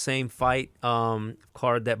was on the same fight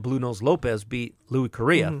card that Blue Nose Lopez beat Louis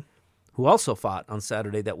Correa, who also fought on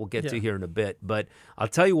Saturday, that we'll get to here in a bit. But I'll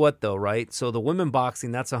tell you what, though, right? So the women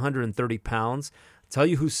boxing, that's 130 pounds. I'll tell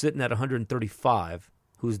you who's sitting at 135,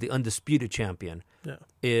 who's the undisputed champion,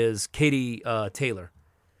 is Katie Taylor.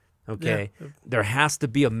 Okay, there has to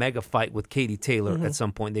be a mega fight with Katie Taylor at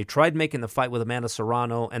some point. They tried making the fight with Amanda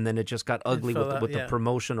Serrano, and then it just got ugly with the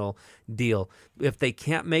promotional deal. If they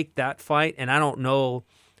can't make that fight, and I don't know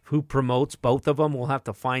who promotes both of them, we'll have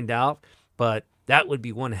to find out. But that would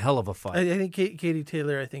be one hell of a fight. I think Katie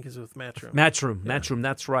Taylor, is with Matchroom. Matchroom,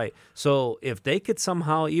 that's right. So if they could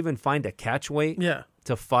somehow even find a catch weight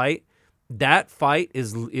to fight, that fight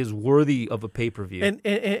is worthy of a pay-per-view.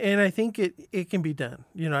 And I think it can be done.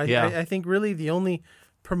 I think really the only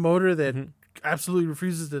promoter that absolutely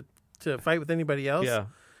refuses to fight with anybody else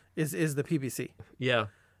is the PBC. Yeah.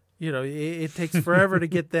 It takes forever to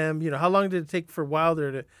get them. How long did it take for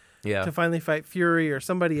Wilder to finally fight Fury or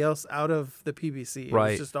somebody else out of the PBC? It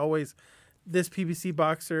was just always this PBC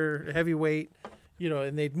boxer, heavyweight,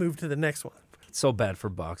 and they'd move to the next one. It's so bad for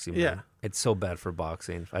boxing, man. Yeah. It's so bad for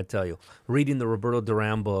boxing, I tell you. Reading the Roberto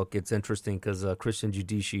Duran book, it's interesting because Christian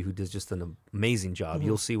Giudici, who does just an amazing job,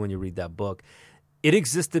 you'll see when you read that book, it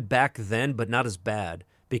existed back then, but not as bad,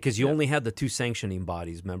 because you only had the two sanctioning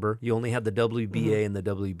bodies, remember? You only had the WBA and the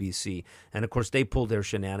WBC. And, of course, they pulled their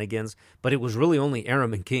shenanigans, but it was really only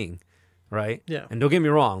Arum and King, right? Yeah. And don't get me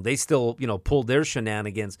wrong, they still, pulled their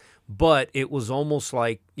shenanigans, but it was almost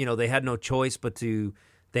like, they had no choice but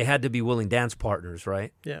they had to be willing dance partners,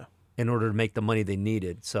 right? Yeah. In order to make the money they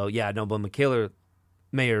needed. So, but Michaela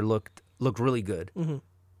Mayer looked really good.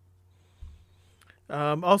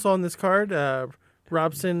 Also on this card,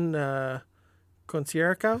 Robson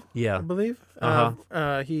Concierco, Yeah. I believe.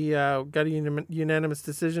 He got a unanimous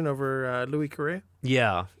decision over Louis Correa.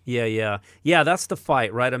 Yeah. That's the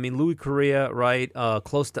fight, right? I mean, Louis Correa, right?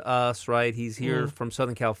 Close to us, right? He's here from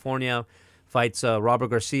Southern California. Fights Robert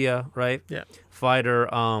Garcia, right? Yeah. Fighter.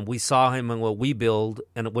 We saw him in what we build,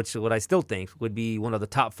 and what I still think would be one of the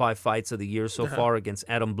top 5 fights of the year so far against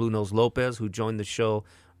Adam Blue Nose Lopez, who joined the show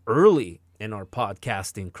early in our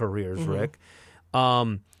podcasting careers, Rick.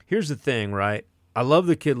 Here's the thing, right? I love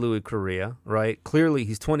the kid Louis Correa, right? Clearly,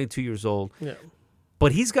 he's 22 years old,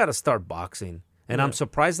 but he's got to start boxing. And I'm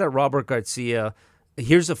surprised that Robert Garcia.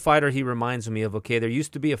 Here's a fighter he reminds me of. Okay, there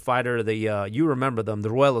used to be a fighter. You remember them, the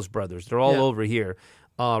Ruelas brothers. They're all over here.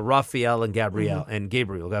 Rafael and Gabriel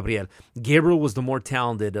Gabriel was the more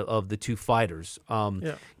talented of the two fighters.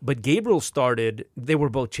 But Gabriel started. They were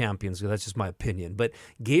both champions. That's just my opinion. But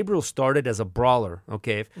Gabriel started as a brawler.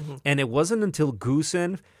 Okay, and it wasn't until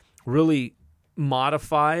Goosen really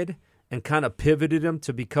modified and kind of pivoted him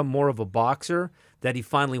to become more of a boxer that he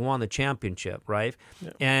finally won the championship, right?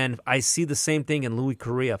 Yeah. And I see the same thing in Louis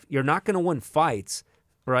Correa. You're not going to win fights,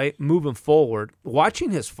 right, moving forward.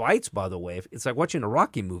 Watching his fights, by the way, it's like watching a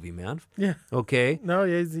Rocky movie, man. Yeah. Okay? No,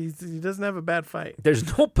 he doesn't have a bad fight. There's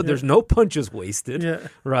no punches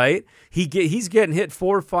wasted, right? He's getting hit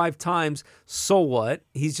 4 or 5 times, so what?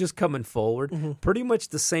 He's just coming forward. Pretty much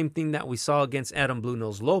the same thing that we saw against Adam Blue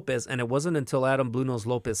Nose Lopez, and it wasn't until Adam Blue Nose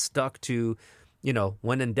Lopez stuck to,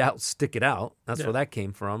 when in doubt, stick it out. That's where that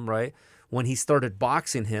came from, right? When he started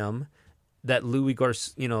boxing him, that Louis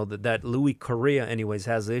Correa, anyways,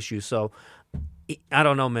 has the issue. So I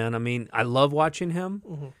don't know, man. I mean, I love watching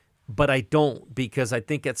him, but I don't, because I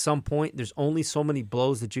think at some point there's only so many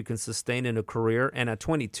blows that you can sustain in a career. And at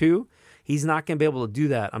 22, he's not going to be able to do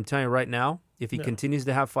that. I'm telling you right now, if he continues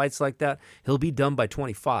to have fights like that, he'll be done by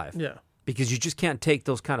 25. Yeah. Because you just can't take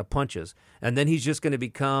those kind of punches. And then he's just going to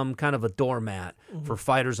become kind of a doormat for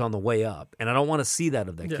fighters on the way up. And I don't want to see that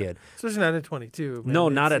of that kid. Especially not at 22. No,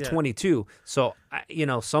 not at 22. So,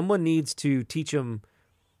 someone needs to teach him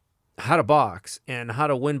how to box and how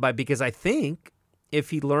to win because I think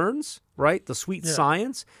if he learns, right, the sweet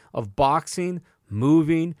science of boxing,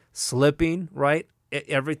 moving, slipping, right,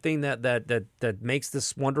 everything that makes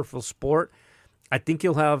this wonderful sport, I think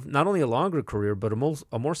he'll have not only a longer career, but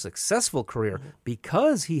a more successful career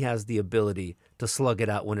because he has the ability to slug it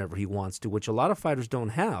out whenever he wants to, which a lot of fighters don't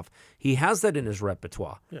have. He has that in his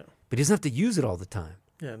repertoire, but he doesn't have to use it all the time.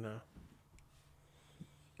 Yeah, no.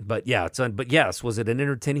 But yes, was it an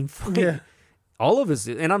entertaining fight? Yeah. All of his,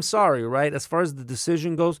 and I'm sorry, right? As far as the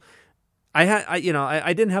decision goes, I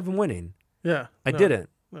didn't have him winning. Yeah, I didn't.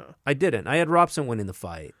 I had Robson winning the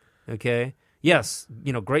fight. Okay. Yes,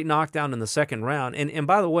 great knockdown in the second round, and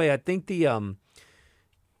by the way, I think I'm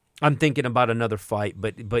thinking about another fight,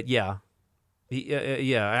 but I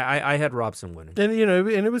had Robson winning, and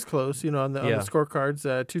and it was close, on the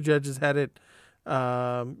scorecards. 2 judges had it,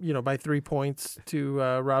 by 3 points to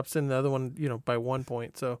Robson, the other one, by 1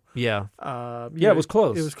 point. So it was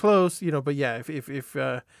close. It was close, but if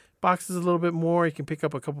boxes a little bit more, he can pick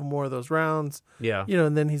up a couple more of those rounds. Yeah,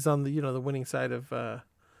 and then he's on the the winning side of.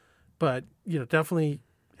 But, definitely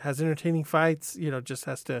has entertaining fights, just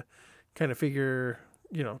has to kind of figure,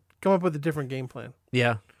 come up with a different game plan.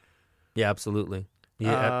 Yeah. Yeah, absolutely. Yeah,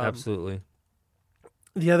 absolutely.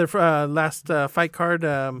 The other last fight card,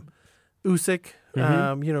 Usyk,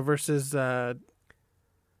 versus, was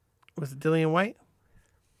it Dillian White?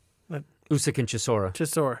 Usyk and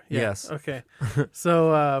Chisora. Yeah. Yes. Okay.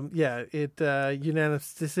 So,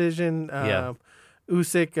 unanimous decision.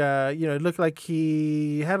 Usyk, it looked like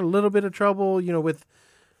he had a little bit of trouble,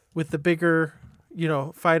 with the bigger,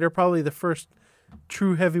 fighter, probably the first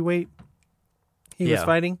true heavyweight he was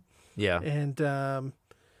fighting. Yeah. And,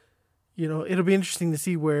 it'll be interesting to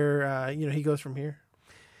see where, he goes from here.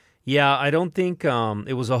 Yeah, I don't think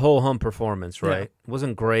it was a ho-hum performance, right? It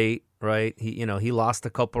wasn't great, right? He lost a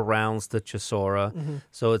couple rounds to Chisora.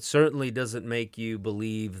 So it certainly doesn't make you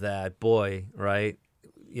believe that, boy, right?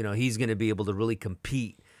 He's going to be able to really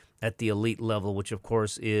compete at the elite level, which of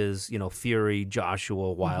course is, Fury,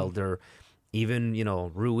 Joshua, Wilder, even,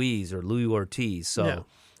 Ruiz or Louis Ortiz. So,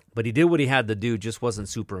 but he did what he had to do, just wasn't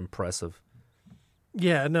super impressive.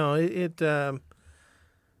 Yeah, no,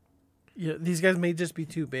 these guys may just be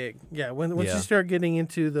too big. Yeah, once you start getting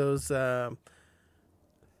into those, the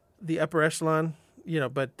upper echelon,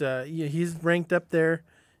 but he's ranked up there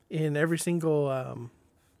in every single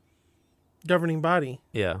governing body.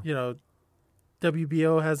 Yeah.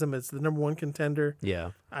 WBO has him as the number 1 contender.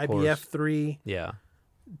 Yeah. IBF 3. Yeah.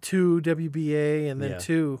 2 WBA and then Yeah.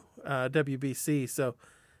 2 WBC. So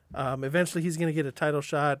eventually he's going to get a title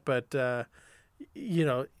shot, but you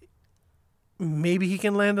know, maybe he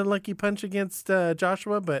can land a lucky punch against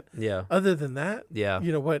Joshua. But Yeah. other than that, Yeah.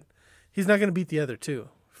 you know what? He's not going to beat the other two,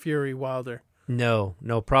 Fury, Wilder. No,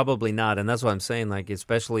 probably not. And that's what I'm saying. Like,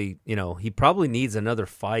 especially, he probably needs another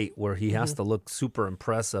fight where he has to look super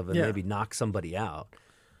impressive and Yeah. maybe knock somebody out,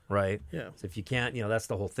 right? Yeah. So if you can't, that's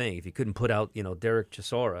the whole thing. If you couldn't put out, Derek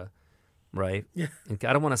Chisora, right? Yeah. And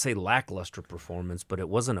I don't want to say lackluster performance, but it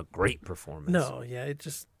wasn't a great performance. No, yeah, it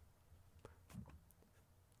just,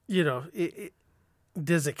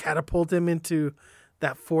 does it catapult him into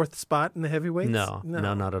that 4th spot in the heavyweights? No,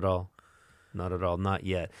 not at all. Not at all. Not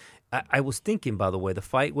yet. I was thinking, by the way, the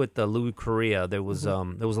fight with Louis Correa, there was a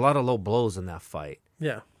lot of low blows in that fight.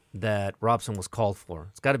 Yeah. That Robson was called for.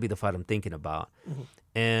 It's got to be the fight I'm thinking about.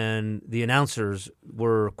 And the announcers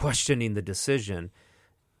were questioning the decision,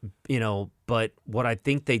 but what I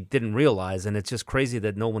think they didn't realize, and it's just crazy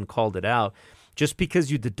that no one called it out, just because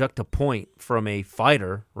you deduct a point from a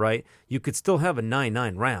fighter, right, you could still have a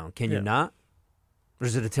 9-9 round. Can you not? Or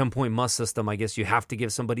is it a 10-point must system? I guess you have to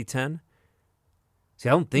give somebody 10? See,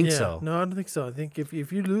 I don't think so. No, I don't think so. I think if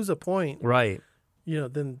you lose a point, right,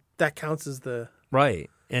 then that counts as the... Right.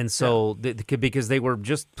 And so, because they were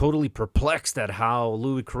just totally perplexed at how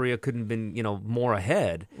Louis Correa couldn't have been, more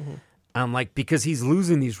ahead. I'm like, because he's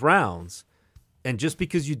losing these rounds, and just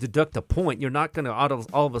because you deduct a point, you're not going to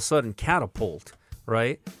all of a sudden catapult,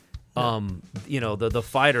 right? The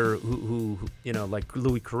fighter who like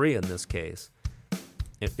Louis Correa in this case.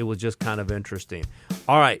 It was just kind of interesting.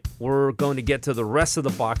 All right, we're going to get to the rest of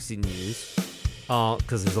the boxing news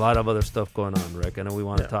because there's a lot of other stuff going on, Rick. I know we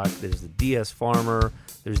want to talk. There's the Diaz Farmer.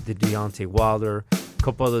 There's the Deontay Wilder. A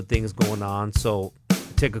couple other things going on. So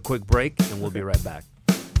take a quick break, and we'll be right back.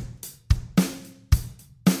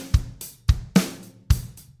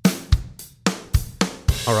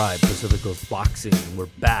 All right, Pacific Coast Boxing. We're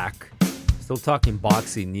back. Still talking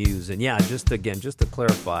boxing news. And yeah, just to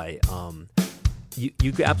clarify,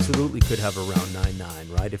 you absolutely could have a round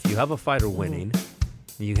 9-9, right? If you have a fighter winning,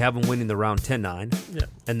 you have them winning the round 10-9,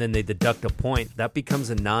 and then they deduct a point, that becomes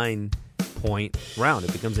a 9-point round.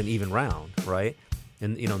 It becomes an even round, right?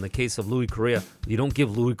 And, in the case of Louis Correa, you don't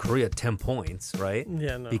give Louis Correa 10 points, right?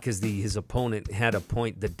 Yeah, no. Because his opponent had a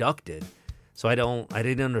point deducted. So I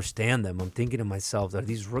didn't understand them. I'm thinking to myself, are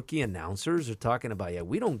these rookie announcers are talking about,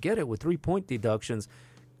 we don't get it with 3-point deductions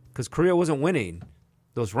because Correa wasn't winning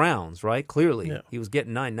those rounds, right? Clearly, he was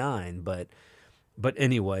getting 9-9, but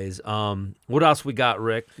anyways, what else we got,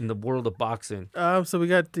 Rick, in the world of boxing? So we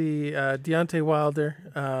got the Deontay Wilder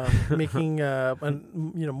making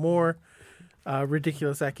more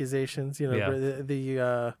ridiculous accusations.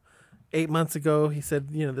 The 8 months ago he said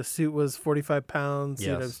the suit was 45 pounds.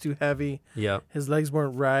 It was too heavy. Yeah, his legs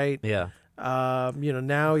weren't right. Yeah.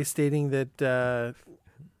 Now he's stating that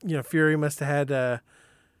Fury must have had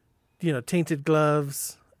tainted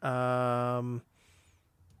gloves, for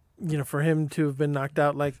him to have been knocked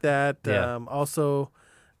out like that. Yeah. Also,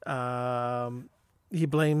 he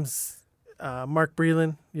blames Mark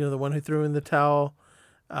Breland, the one who threw in the towel,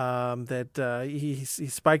 that he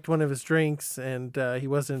spiked one of his drinks and he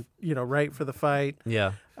wasn't, right for the fight.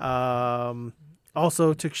 Yeah.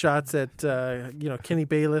 Also took shots at, Kenny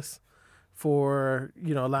Bayless for,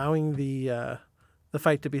 allowing the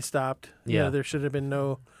fight to be stopped. Yeah. There should have been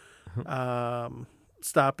no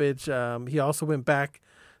stoppage. He also went back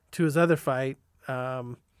to his other fight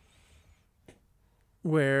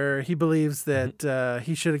where he believes that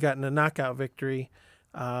he should have gotten a knockout victory,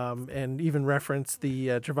 and even referenced the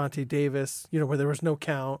Gervonta Davis, where there was no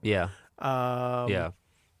count. Yeah.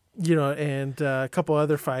 And a couple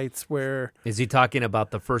other fights where... Is he talking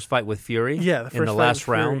about the first fight with Fury? Yeah, the first in the fight last with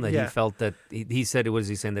round Fury, that he felt that he said it was.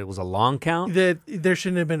 He saying that it was a long count. That there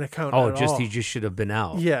shouldn't have been a count. Oh, at all. he just should have been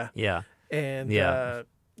out. Yeah. Yeah. And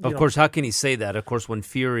of course, how can he say that? Of course, when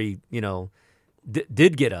Fury,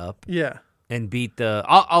 did get up. Yeah. And beat the.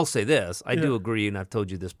 I'll say this. I do agree, and I've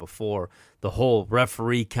told you this before. The whole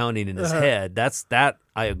referee counting in his head. That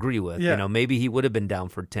I agree with. Yeah. Maybe he would have been down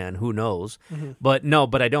for 10. Who knows? But no.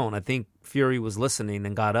 But I don't. I think Fury was listening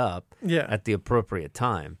and got up. At the appropriate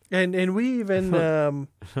time. And we even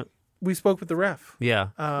we spoke with the ref. Yeah,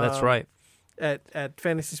 that's right. At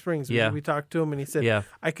Fantasy Springs. Yeah. We talked to him, and he said,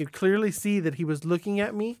 I could clearly see that he was looking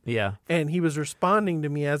at me. Yeah. And he was responding to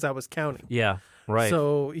me as I was counting. Yeah. Right.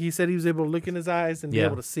 So he said he was able to look in his eyes and be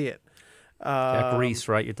able to see it. Jack Reese,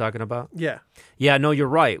 right? You're talking about? Yeah. Yeah, no, you're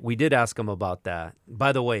right. We did ask him about that.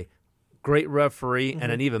 By the way, great referee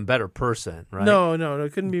and an even better person, right? No.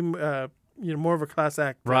 It couldn't be, more of a class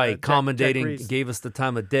act. Right, Jack commendating, Reese. gave us the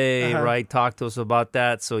time of day, right? Talked to us about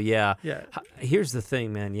that. So Yeah. Here's the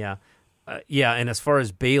thing, man. And as far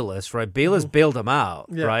as Bayless, right? Bayless bailed him out,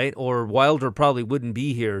 Yeah. right? Or Wilder probably wouldn't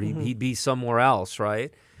be here. He'd be somewhere else,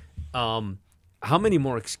 right? How many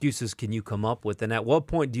more excuses can you come up with? And at what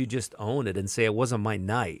point do you just own it and say it wasn't my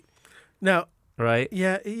night, Now, right?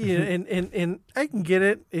 yeah, and I can get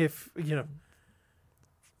it if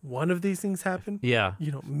one of these things happened. Yeah,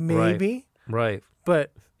 Maybe, right.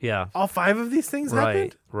 but Yeah, all 5 of these things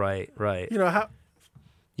happened. right. How?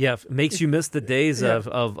 Yeah, makes you miss the days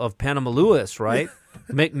of Panama Lewis, right?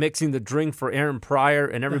 Mixing the drink for Aaron Pryor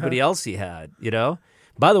and everybody else he had,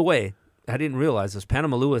 By the way, I didn't realize this.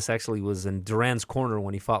 Panama Lewis actually was in Duran's corner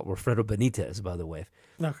when he fought Wilfredo Benitez, by the way.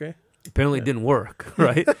 Okay. Apparently it didn't work,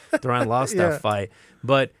 right? Duran lost that fight.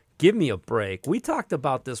 But give me a break. We talked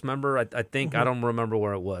about this, remember? I think, I don't remember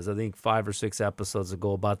where it was. I think 5 or 6 episodes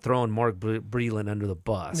ago about throwing Mark Breland under the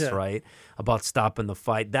bus, right? About stopping the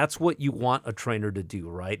fight. That's what you want a trainer to do,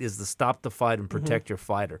 right? Is to stop the fight and protect your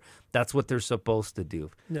fighter. That's what they're supposed to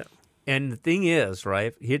do. Yeah. And the thing is,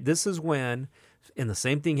 right, this is when, and the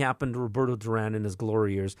same thing happened to Roberto Duran in his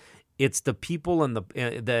glory years, it's the people and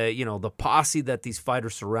the posse that these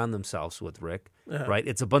fighters surround themselves with, Rick, right?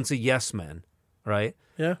 It's a bunch of yes men, right?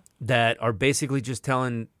 Yeah. That are basically just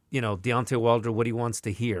telling, Deontay Wilder what he wants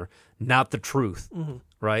to hear, not the truth,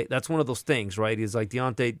 right? That's one of those things, right? He's like,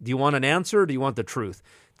 Deontay, do you want an answer or do you want the truth?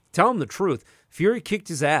 Tell him the truth. Fury kicked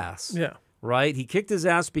his ass, right? He kicked his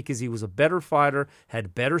ass because he was a better fighter,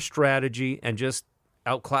 had better strategy, and just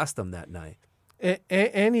outclassed them that night.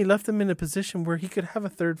 And he left him in a position where he could have a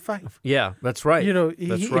third fight. Yeah, that's right.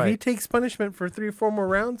 If he takes punishment for 3 or 4 more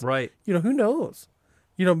rounds, right? Who knows?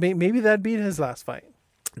 Maybe that'd be his last fight.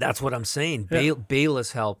 That's what I'm saying. Yeah.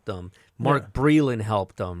 Bayless helped him. Mark Breland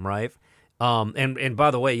helped him, right? And by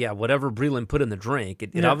the way, whatever Breland put in the drink,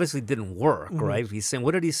 it obviously didn't work, right? He's saying,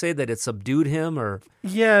 what did he say, that it subdued him, or?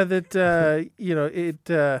 Yeah, that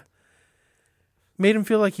it made him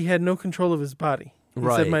feel like he had no control of his body. He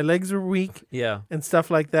said my legs were weak, and stuff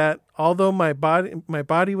like that. Although my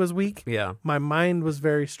body was weak, my mind was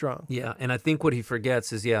very strong. Yeah, and I think what he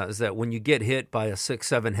forgets is that when you get hit by a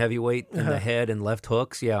 6'7" heavyweight in the head and left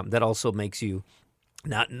hooks, that also makes you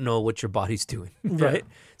not know what your body's doing, right?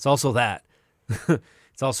 It's also that.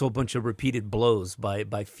 It's also a bunch of repeated blows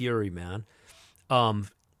by Fury, man.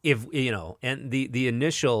 If and the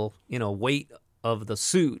initial weight of the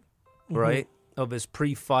suit, right, of his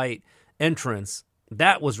pre-fight entrance.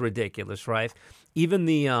 That was ridiculous, right? Even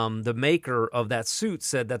the maker of that suit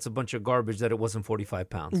said that's a bunch of garbage, that it wasn't 45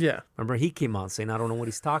 pounds. Yeah. Remember, he came out saying, I don't know what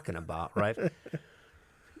he's talking about, right?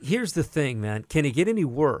 Here's the thing, man. Can it get any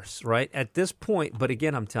worse, right? At this point, but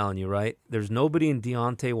again, I'm telling you, right? There's nobody in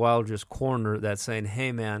Deontay Wilder's corner that's saying,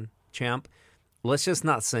 hey, man, champ, let's just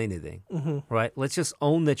not say anything, right? Let's just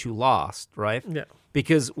own that you lost, right? Yeah.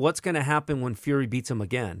 Because what's going to happen when Fury beats him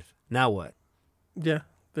again? Now what? Yeah.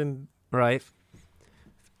 Then. Right?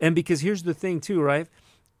 And because here's the thing, too, right?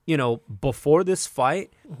 Before this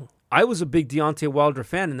fight, I was a big Deontay Wilder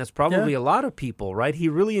fan, and that's probably a lot of people, right? He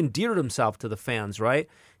really endeared himself to the fans, right?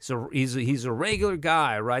 So he's a regular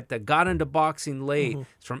guy, right, that got into boxing late.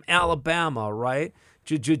 He's from Alabama, right?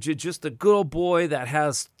 Just a good old boy that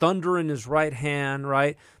has thunder in his right hand,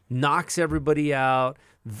 right? Knocks everybody out,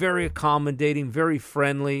 very accommodating, very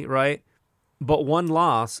friendly, right? But one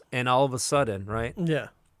loss, and all of a sudden, right? Yeah.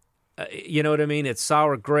 You know what I mean? It's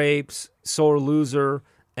sour grapes, sore loser,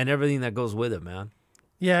 and everything that goes with it, man.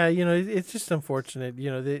 Yeah, it's just unfortunate.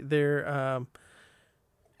 They're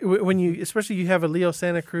when especially you have a Leo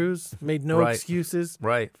Santa Cruz, made no excuses.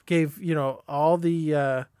 Right. Gave, all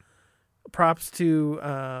the props to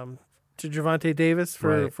Gervonta Davis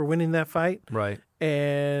for winning that fight. Right.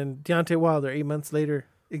 And Deontay Wilder 8 months later,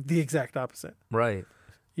 the exact opposite. Right.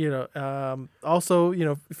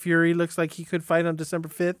 Also, Fury looks like he could fight on December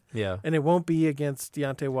 5th. Yeah. And it won't be against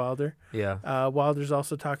Deontay Wilder. Yeah. Wilder's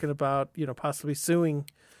also talking about, possibly suing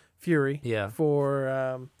Fury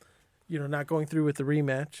for, not going through with the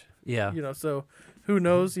rematch. Yeah. So who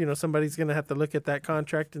knows? Somebody's going to have to look at that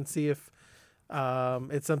contract and see if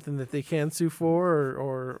it's something that they can sue for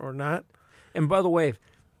or not. And by the way,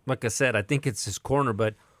 like I said, I think it's his corner,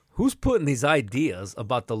 but who's putting these ideas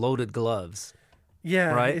about the loaded gloves?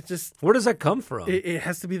 Yeah, right. It just, where does that come from? It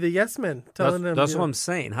has to be the yes men telling them. That's what I'm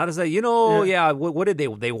saying. How does that? What did they?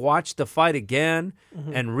 They watched the fight again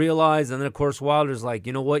and realized, and then of course Wilder's like,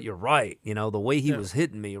 you know what? You're right. The way he was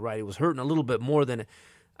hitting me, right? It was hurting a little bit more than,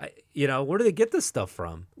 where do they get this stuff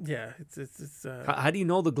from? Yeah, it's. How do you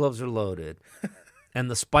know the gloves are loaded?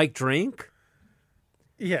 And the spiked drink?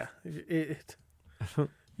 Yeah,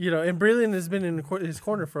 And Breland has been in his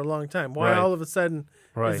corner for a long time. Why Right. all of a sudden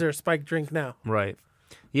Right. is there a spiked drink now? Right.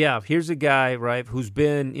 Yeah, here's a guy, right, who's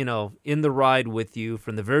been, in the ride with you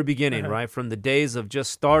from the very beginning, right? From the days of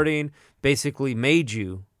just starting, basically made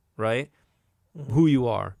you, right, who you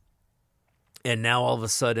are. And now all of a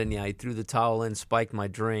sudden, he threw the towel in, spiked my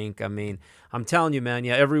drink. I mean, I'm telling you, man,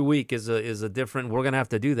 every week is a different. We're gonna have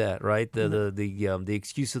to do that, right? The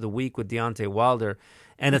excuse of the week with Deontay Wilder,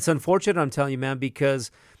 and it's unfortunate. I'm telling you, man,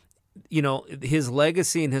 because his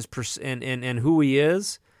legacy and his and who he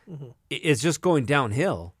is is just going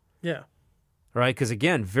downhill. Yeah. Right? Because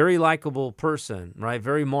again, very likable person, right?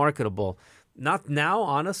 Very marketable. Not now,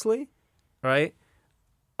 honestly, right?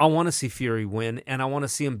 I want to see Fury win, and I want to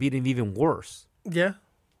see him beat him even worse. Yeah.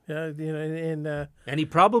 Yeah. And he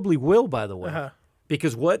probably will, by the way. uh-huh.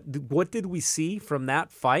 Because what did we see from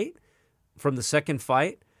that fight, from the second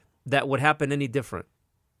fight, that would happen any different?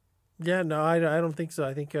 Yeah, no, I don't think so.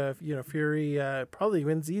 I think Fury probably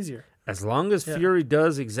wins easier. As long as Fury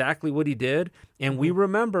does exactly what he did, and we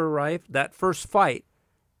remember, right, that first fight,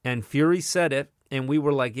 and Fury said it, and we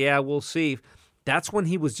were like, yeah, we'll see. That's when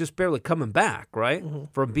he was just barely coming back, right,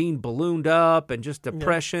 from being ballooned up and just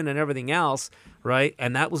depression and everything else, right?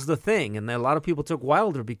 And that was the thing. And a lot of people took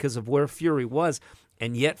Wilder because of where Fury was,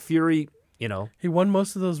 and yet Fury, he won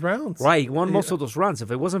most of those rounds. Right, he won most of those runs. If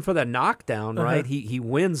it wasn't for that knockdown, right, he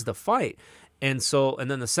wins the fight. And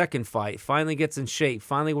then the second fight finally gets in shape,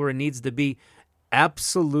 finally where it needs to be,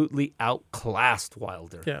 absolutely outclassed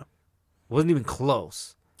Wilder. Yeah. Wasn't even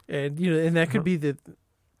close. And and that could be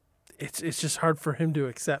it's just hard for him to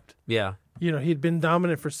accept. Yeah. He'd been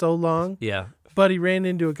dominant for so long. Yeah. But he ran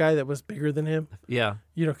into a guy that was bigger than him. Yeah.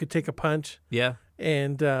 Could take a punch. Yeah.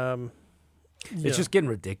 And it's just getting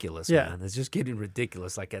ridiculous, Yeah. man. It's just getting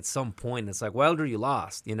ridiculous. Like at some point, it's like, Wilder, you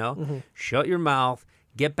lost, Shut your mouth,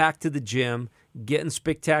 get back to the gym, get in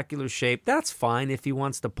spectacular shape. That's fine if he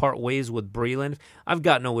wants to part ways with Breland. I've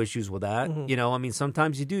got no issues with that. I mean,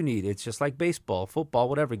 sometimes you do need it. It's just like baseball, football,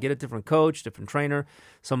 whatever. Get a different coach, different trainer,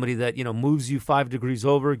 somebody that, moves you 5 degrees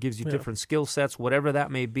over, gives you different skill sets, whatever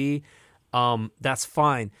that may be. That's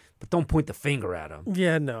fine. But don't point the finger at him.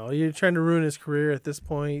 Yeah, no. You're trying to ruin his career at this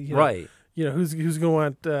point. Right. Who's going to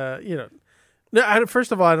want, No,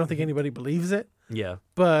 first of all, I don't think anybody believes it. Yeah.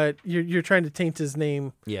 But you're trying to taint his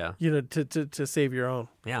name. Yeah. To save your own.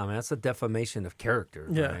 Yeah, I mean, that's a defamation of character.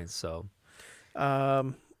 Yeah. Right? So.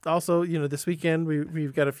 Also, this weekend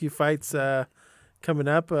we've got a few fights coming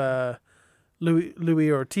up.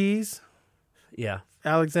 Louis Ortiz. Yeah.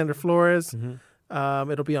 Alexander Flores.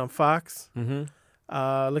 It'll be on Fox.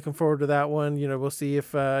 Mm-hmm. Looking forward to that one. We'll see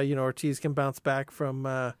if Ortiz can bounce back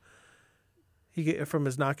from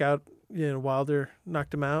his knockout. Wilder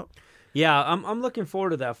knocked him out. Yeah, I'm looking forward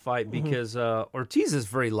to that fight because Ortiz is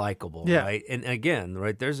very likable, right? And again,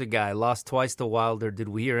 right, there's a guy lost twice to Wilder. Did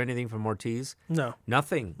we hear anything from Ortiz? No,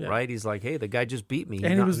 nothing. Yeah. Right? He's like, hey, the guy just beat me,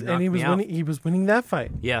 he was winning. He was winning that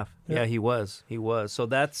fight. Yeah, he was. So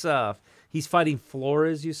that's he's fighting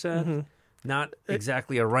Flores. You said. Not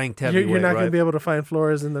exactly a ranked heavyweight. You're not right? going to be able to find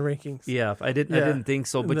Flores in the rankings. Yeah, I didn't think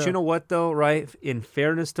so. But you know what, though, right? In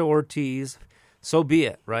fairness to Ortiz, so be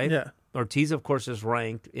it, right? Yeah. Ortiz, of course, is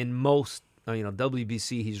ranked in most,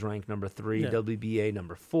 WBC, he's ranked number 3, WBA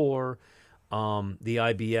number 4. The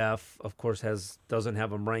IBF, of course, doesn't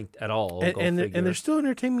have him ranked at all. And they're still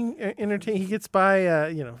entertaining. He gets by,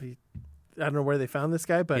 I don't know where they found this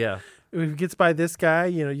guy, but if he gets by this guy,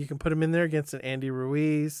 you can put him in there against an Andy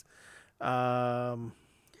Ruiz.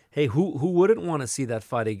 Hey, who wouldn't want to see that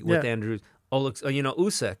fight with Andrew?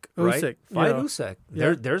 Usyk, right? Usyk, fight Usyk.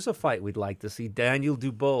 There's a fight we'd like to see. Daniel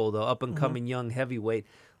Dubois, the up-and-coming young heavyweight.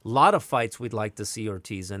 A lot of fights we'd like to see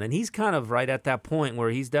Ortiz in. And he's kind of right at that point where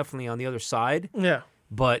he's definitely on the other side. Yeah.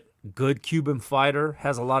 But good Cuban fighter,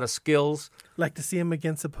 has a lot of skills. Like to see him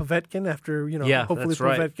against a Povetkin after, hopefully that's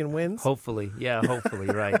right. Povetkin wins. Hopefully,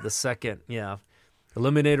 right. The second,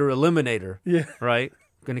 Eliminator. Yeah. Right?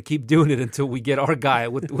 Going to keep doing it until we get our guy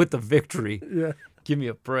with the victory. Yeah. Give me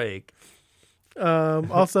a break.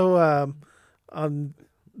 Also, on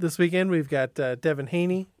this weekend, we've got Devin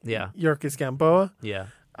Haney. Yeah. Yorkis Gamboa. Yeah.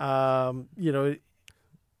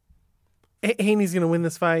 Haney's going to win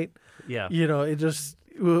this fight. Yeah. It just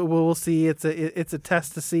we'll see. It's a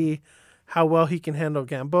test to see how well he can handle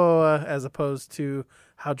Gamboa as opposed to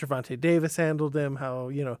how Gervonta Davis handled him.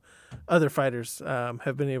 How other fighters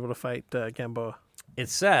have been able to fight Gamboa.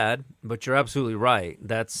 It's sad, but you're absolutely right.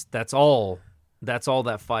 That's all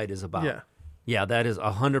that fight is about. Yeah. Yeah, that is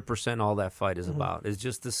 100% all that fight is about. Is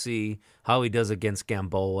just to see how he does against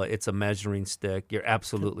Gamboa. It's a measuring stick. You're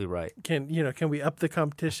absolutely right. Can we up the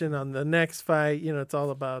competition on the next fight? It's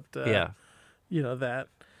all about that.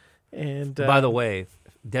 And By the way,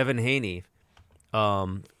 Devin Haney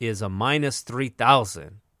is a minus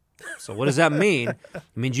 3,000. So what does that mean? It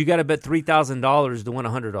means you got to bet $3,000 to win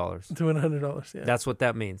 $100. to win $100, yeah. That's what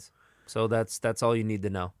that means. So that's all you need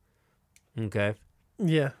to know. Okay.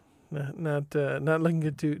 Yeah. Not looking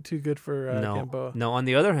good too good for Gamboa. No. On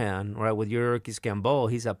the other hand, right, with Yuriorkis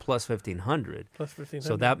Gamboa, he's at plus 1,500. Plus 1,500.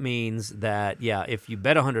 So that means that if you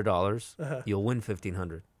bet $100, you'll win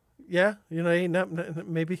 1,500. Yeah,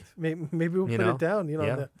 maybe we'll put it down.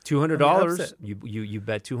 Yeah. $200. You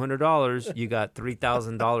bet $200. You got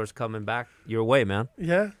 $3,000 coming back your way, man.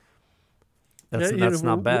 Yeah, that's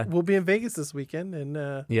not bad. We'll be in Vegas this weekend,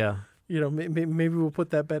 and maybe we'll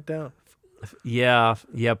put that bet down. Yeah,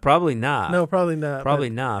 probably not. No, probably not. Probably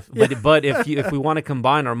not. But if we want to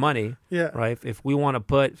combine our money, right? If we want to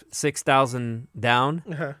put $6,000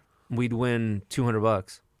 down, we'd win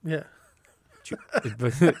 $200. Yeah. You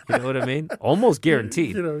know what I mean? Almost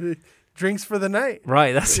guaranteed. Drinks for the night.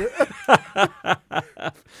 Right. That's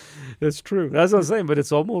that's true. That's what I'm saying. But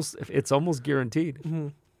it's almost guaranteed.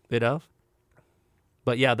 Mm-hmm.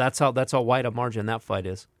 But yeah, that's how wide a margin that fight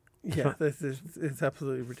is. Yeah, it's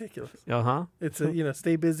absolutely ridiculous. It's a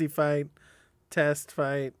stay busy fight, test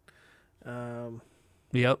fight.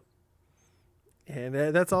 Yep. And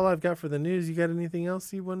that's all I've got for the news. You got anything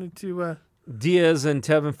else you wanted to? Diaz and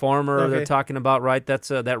Tevin Farmer, they're talking about, right? That's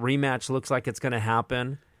that rematch looks like it's going to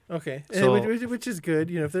happen. Okay, so, which is good.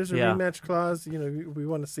 If there's a rematch clause, we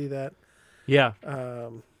want to see that. Yeah.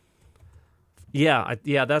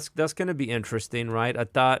 That's going to be interesting, right? I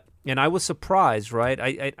thought, and I was surprised,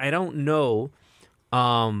 right? I don't know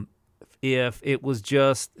if it was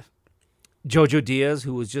just Jojo Diaz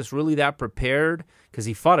who was just really that prepared because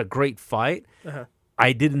he fought a great fight.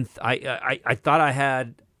 I thought I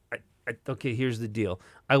had. Okay, here's the deal.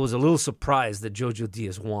 I was a little surprised that Jojo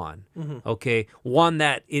Diaz won. Mm-hmm. Okay, won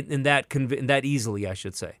that in that easily, I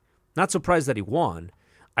should say. Not surprised that he won.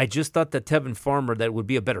 I just thought that Tevin Farmer that would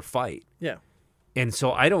be a better fight. Yeah. And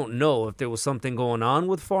so I don't know if there was something going on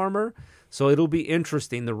with Farmer. So it'll be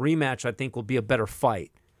interesting. The rematch, I think, will be a better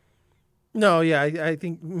fight. No, yeah, I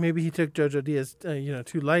think maybe he took Jojo Diaz,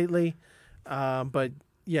 too lightly. But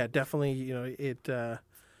yeah, definitely,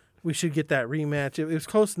 we should get that rematch. It was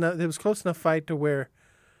close enough. It was close enough fight to where,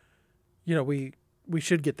 we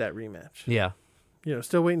should get that rematch. Yeah.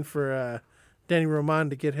 Still waiting for Danny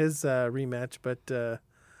Roman to get his rematch, but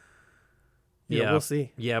we'll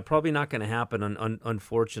see. Yeah, probably not going to happen.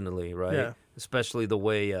 Unfortunately, right? Yeah. Especially the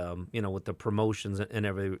way with the promotions and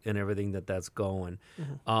everything that's going.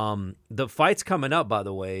 Mm-hmm. The fight's coming up, by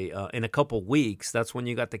the way, in a couple weeks. That's when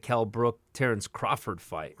you got the Kell Brook Terrence Crawford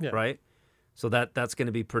fight, right? So that's going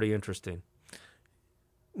to be pretty interesting.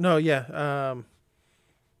 No, yeah.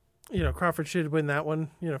 Crawford should win that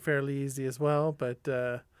one, fairly easy as well. But,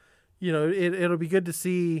 it'll be good to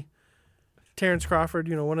see Terrence Crawford,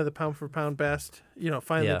 one of the pound-for-pound best,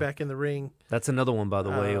 finally back in the ring. That's another one, by the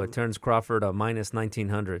way. Terrence Crawford, minus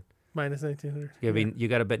 1,900. Minus 1,900. I mean, you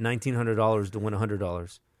got to bet $1,900 to win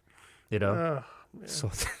 $100.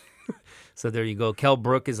 So there you go. Kell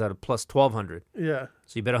Brook is at a plus 1,200. Yeah.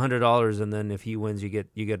 So you bet $100, and then if he wins, you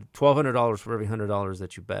get $1,200 for every $100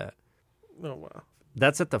 that you bet. Oh wow.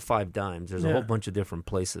 That's at the 5 dimes. There's a whole bunch of different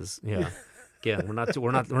places. Yeah. Yeah.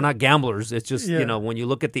 We're not gamblers. It's just when you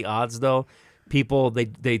look at the odds though, people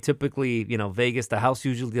they typically Vegas, the house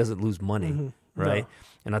usually doesn't lose money, right? No.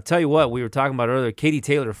 And I'll tell you what, we were talking about earlier. Katie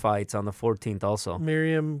Taylor fights on the 14th also.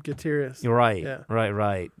 Miriam Gutierrez. You're right. Yeah.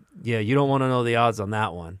 Right. Yeah, you don't want to know the odds on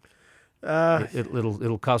that one.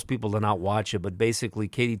 It'll cause people to not watch it, but basically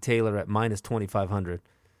Katie Taylor at minus 2,500.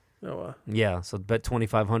 Oh wow. Yeah, so bet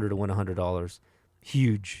 2,500 to win $100.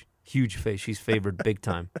 Huge face. She's favored big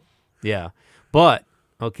time. Yeah, but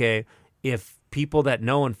okay, if people that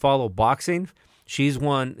know and follow boxing, she's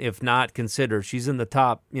one, if not considered, she's in the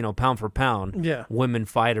top, pound for pound women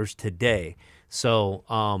fighters today. So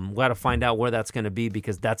we got to find out where that's going to be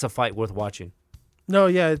because that's a fight worth watching. No,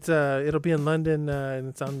 yeah, it's it'll be in London and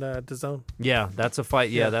it's on DAZN. Yeah, that's a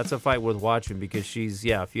fight. Yeah, that's a fight worth watching because she's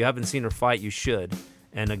if you haven't seen her fight, you should.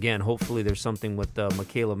 And again, hopefully there's something with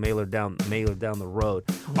Michaela Mailer down the road.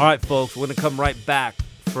 All right, folks, we're gonna come right back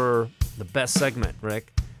for the best segment,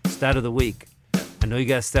 Rick, Stat of the Week. I know you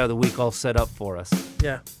got a Stat of the Week all set up for us.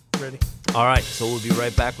 Yeah, ready. All right, so we'll be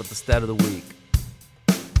right back with the Stat of the Week.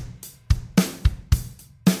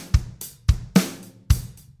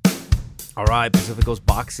 All right, Pacifico's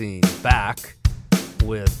Boxing back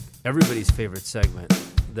with everybody's favorite segment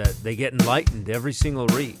that they get enlightened every single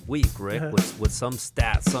week, Rick, with some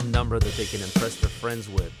stat, some number that they can impress their friends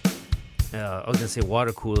with. I was going to say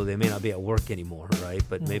water cooler. They may not be at work anymore, right?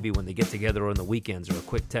 But maybe when they get together on the weekends or a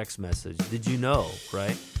quick text message, did you know,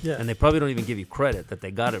 right? Yeah. And they probably don't even give you credit that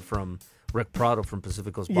they got it from Rick Prado from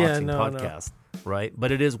Pacifico's Boxing Podcast, right?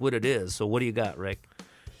 But it is what it is. So what do you got, Rick?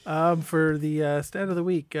 For the stat of the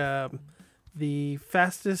week, the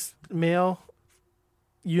fastest male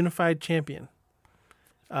unified champion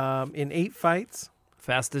in 8 fights.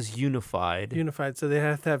 Fastest unified. Unified. So they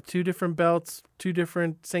have to have 2 different belts, 2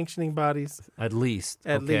 different sanctioning bodies. At least.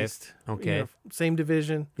 At okay. least. Okay. Same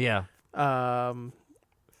division. Yeah.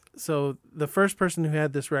 So the first person who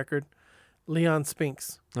had this record, Leon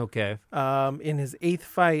Spinks, Okay. in his 8th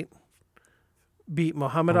fight, beat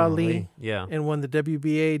Muhammad Ali Yeah. and won the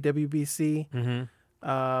WBA, WBC,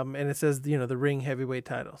 Mm-hmm. and it says, the ring heavyweight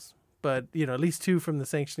titles. But, at least 2 from the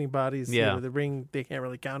sanctioning bodies. Yeah. The ring, they can't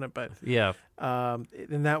really count it, but Yeah.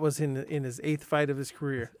 and that was in his 8th fight of his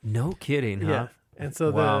career. No kidding, huh? Yeah. And so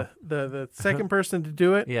Wow. the second person to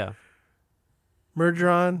do it, Yeah.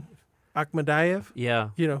 Murjaron Akhmadayev, Yeah.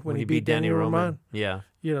 when he beat Danny Roman. Yeah.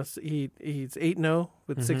 He's 8-0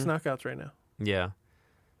 with 6 knockouts right now. Yeah.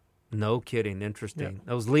 No kidding. Interesting. Yeah.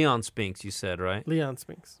 That was Leon Spinks, you said, right? Leon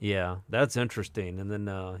Spinks. Yeah, that's interesting. And then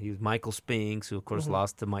he was Michael Spinks, who, of course,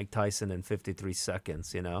 lost to Mike Tyson in 53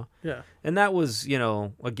 seconds, Yeah. And that was,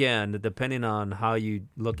 again, depending on how you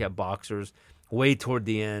look at boxers, way toward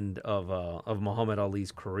the end of Muhammad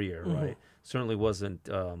Ali's career, right? Certainly wasn't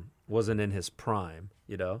in his prime,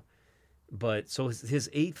 But so his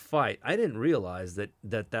 8th fight, I didn't realize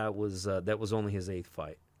that was only his 8th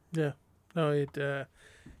fight. Yeah. No,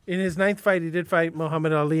 in his 9th fight, he did fight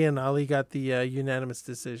Muhammad Ali, and Ali got the unanimous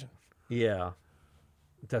decision. Yeah,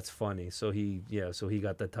 that's funny. So he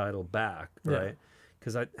got the title back, right?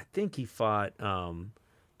 Because I think he fought. I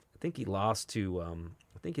think he lost to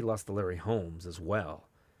Larry Holmes as well,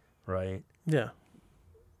 right? Yeah.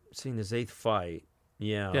 Seeing his 8th fight.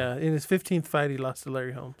 Yeah. Yeah. In his 15th fight, he lost to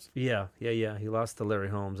Larry Holmes. Yeah. He lost to Larry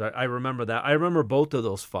Holmes. I remember that. I remember both of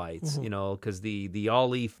those fights, because the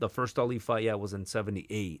first Ali fight, was in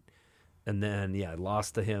 78. And then,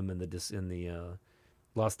 lost to him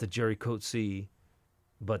lost to Jerry Coetzee.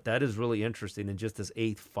 But that is really interesting in just his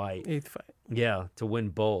 8th fight. 8th fight. Yeah, to win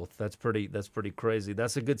both. That's pretty crazy.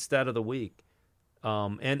 That's a good stat of the week.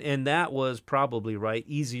 And that was probably, right,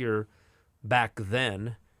 easier back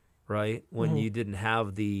then, right, when you didn't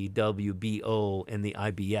have the WBO and the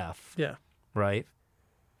IBF. Yeah. Right?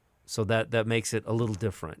 So that makes it a little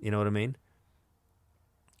different, you know what I mean?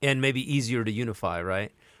 And maybe easier to unify,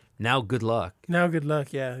 right? Now, good luck.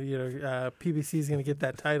 Yeah. PBC is going to get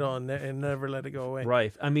that title and never let it go away.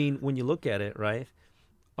 Right. I mean, when you look at it, right,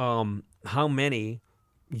 how many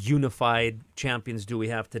unified champions do we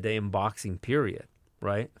have today in boxing, period,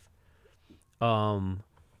 right? I'm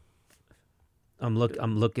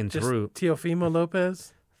looking Just through. Teofimo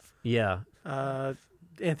Lopez. Yeah.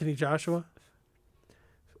 Anthony Joshua.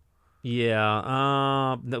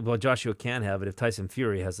 Yeah. Well, Joshua can have it if Tyson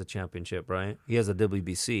Fury has the championship, right? He has a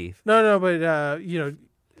WBC. No, but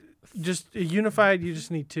just unified. You just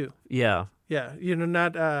need 2. Yeah. Yeah,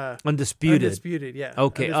 not Undisputed. Undisputed, yeah.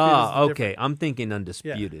 Okay. Undisputed is Okay. different. I'm thinking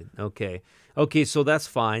undisputed. Yeah. Okay. So that's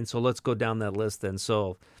fine. So let's go down that list then.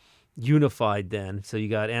 So unified then. So you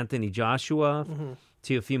got Anthony Joshua,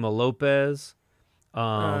 Teofimo Lopez,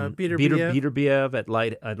 Beterbiev at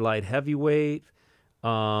light heavyweight.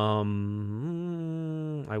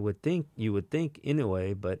 You would think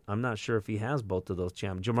Inoue, but I'm not sure if he has both of those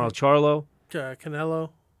champions. Jamal Charlo, Canelo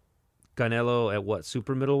at what,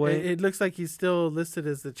 super middleweight? It looks like he's still listed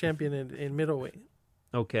as the champion in middleweight.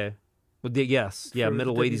 Okay. Well, yes,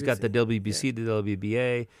 middleweight. He's got the WBC, the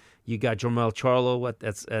WBA. You got Jamal Charlo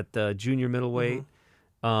that's at junior middleweight.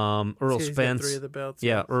 Earl Spence, 3 of the belts.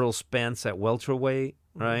 yeah, Earl Spence at welterweight,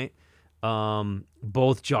 right?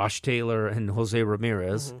 Both Josh Taylor and Jose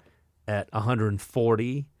Ramirez at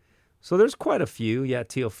 140. So there's quite a few. Yeah,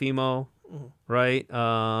 Teofimo, right?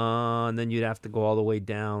 And then you'd have to go all the way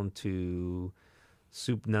down to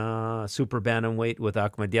super bantamweight with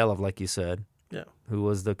Akhmadiyalov, like you said. Yeah. Who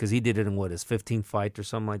was because he did it in his 15th fight or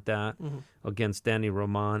something like that against Danny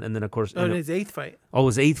Roman. And then, of course... in his 8th fight. Oh,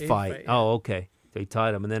 his 8th fight. Yeah. Oh, okay. They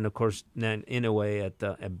tied him. And then, of course, Inoue at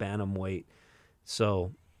bantamweight.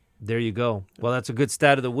 So... there you go. Well, that's a good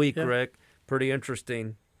stat of the week, Rick. Pretty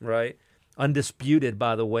interesting, right? Undisputed,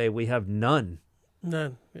 by the way, we have none.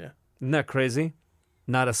 None, yeah. Isn't that crazy?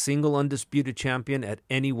 Not a single undisputed champion at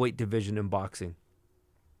any weight division in boxing.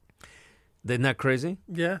 Isn't that crazy?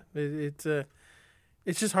 Yeah, it's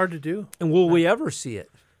just hard to do. And will we ever see it?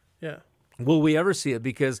 Yeah. Will we ever see it?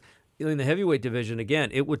 Because in the heavyweight division, again,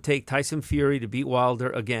 it would take Tyson Fury to beat Wilder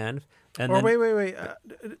again. And or then, wait.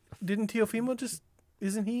 Didn't Teofimo just?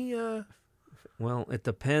 Isn't he? well, it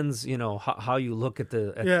depends, how you look at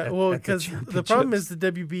the Because the problem is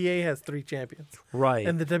the WBA has 3 champions, right,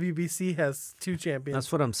 and the WBC has 2 champions.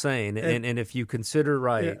 that's what I'm saying. And if you consider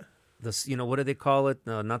Yeah. this, what do they call it?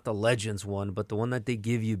 Not the Legends one, but the one that they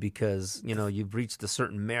give you because you've reached a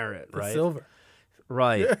certain merit, The right? silver.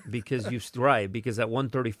 Right, because at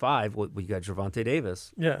 135, we got Gervonta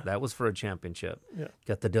Davis. Yeah. That was for a championship. Yeah.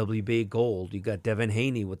 Got the WBA gold. You got Devin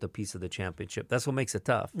Haney with a piece of the championship. That's what makes it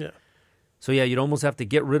tough. Yeah. So yeah, you'd almost have to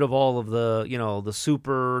get rid of all of the, the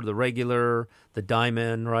super, the regular, the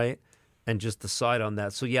diamond, right, and just decide on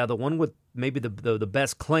that. So yeah, the one with maybe the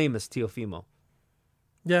best claim is Teofimo.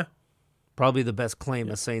 Yeah. Probably the best claim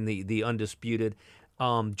is saying the undisputed.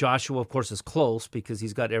 Joshua, of course, is close because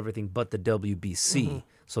he's got everything but the WBC.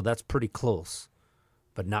 So that's pretty close,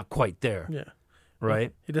 but not quite there. Yeah.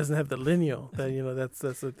 Right? He doesn't have the lineal. That's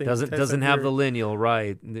the thing. Doesn't have the lineal,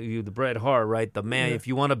 right? The Bret Hart, right? The man. Yeah. If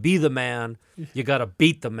you want to be the man, you got to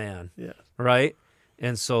beat the man. Yeah. Right?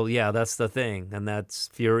 And so, yeah, that's the thing. And that's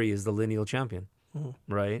Fury is the lineal champion.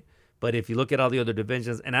 Right? But if you look at all the other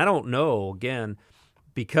divisions, and I don't know, again,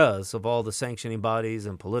 because of all the sanctioning bodies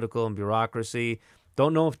and political and bureaucracy,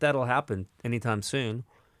 don't know if that'll happen anytime soon.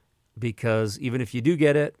 Because even if you do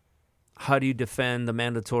get it, how do you defend the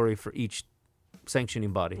mandatory for each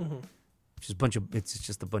sanctioning body? It's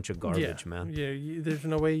just a bunch of garbage, man. Yeah, there's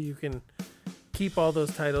no way you can keep all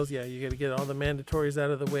those titles. Yeah, you got to get all the mandatories out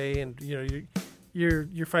of the way, and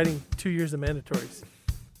you're fighting 2 years of mandatories.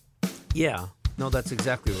 Yeah, no, that's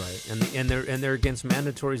exactly right, and they're against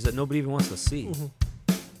mandatories that nobody even wants to see.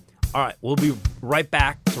 All right, we'll be right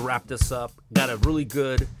back to wrap this up. Got a really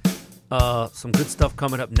good, some good stuff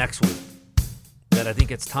coming up next week. That I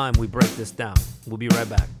think it's time we break this down. We'll be right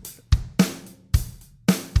back.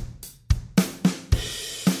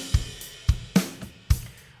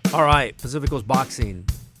 All right, Pacific Coast Boxing,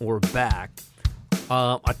 we're back.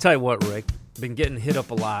 I tell you what, Rick, been getting hit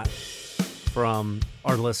up a lot from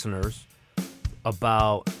our listeners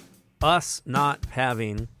about us not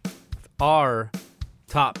having our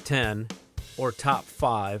top 10 or top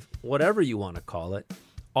 5, whatever you want to call it,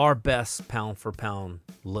 our best pound-for-pound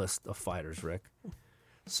list of fighters, Rick.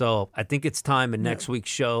 So I think it's time in next week's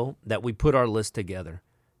show that we put our list together.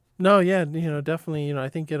 No, yeah, definitely. I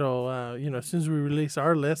think it'll, as soon as we release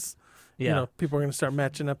our lists, people are going to start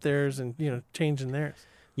matching up theirs and, changing theirs.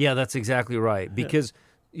 Yeah, that's exactly right. Because,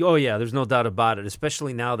 there's no doubt about it,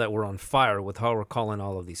 especially now that we're on fire with how we're calling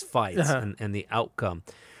all of these fights and the outcome.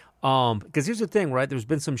 Because here's the thing, right? There's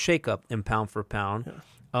been some shakeup in pound for pound.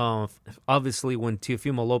 Yeah. Obviously, when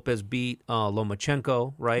Teofimo Lopez beat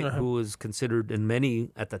Lomachenko, right, who was considered in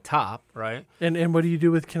many at the top, right? And what do you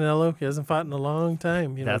do with Canelo? He hasn't fought in a long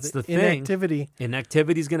time. That's the thing.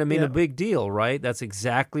 Inactivity is going to mean a big deal, right? That's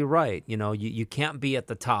exactly right. You can't be at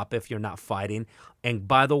the top if you're not fighting. And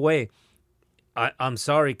by the way, I'm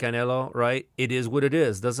sorry, Canelo, right? It is what it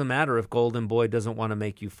is. Doesn't matter if Golden Boy doesn't want to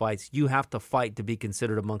make you fight. You have to fight to be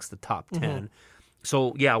considered amongst the top 10.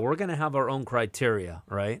 So, yeah, we're going to have our own criteria,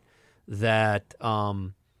 right, that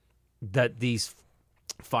that these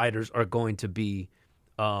fighters are going to be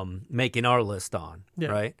making our list on,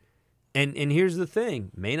 right? And here's the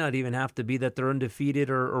thing. May not even have to be that they're undefeated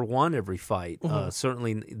or won every fight,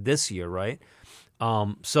 certainly this year, right?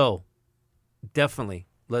 So, definitely,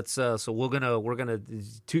 let's so we're gonna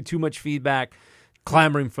too much feedback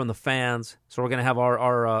clamoring from the fans, so we're going to have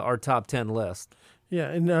our top 10 list.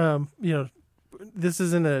 Yeah, and, this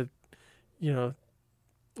isn't a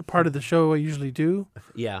part of the show I usually do.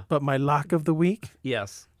 Yeah. But my lock of the week.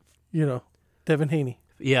 Yes. Devin Haney.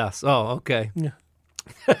 Yes. Oh, okay. Yeah.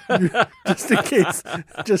 just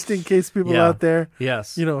in case people out there.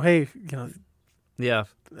 Yes. Hey, yeah.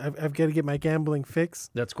 I've got to get my gambling fix.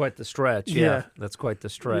 That's quite the stretch. Yeah. That's quite the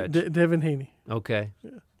stretch. Devin Haney. Okay.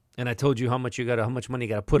 Yeah. And I told you how much money you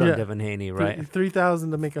got to put on Devin Haney, right?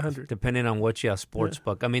 $3,000 to make 100. Depending on what sports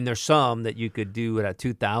book. I mean, there's some that you could do it at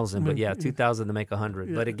 2,000, but $2,000 to make 100.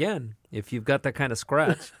 Yeah. But again, if you've got that kind of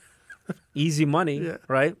scratch, easy money,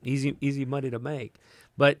 right? Easy money to make.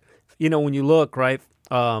 But when you look, right?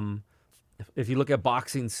 If you look at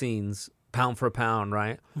boxing scenes, pound for pound,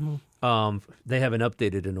 right? They haven't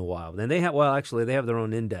updated in a while. Then they have their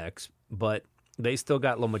own index, but they still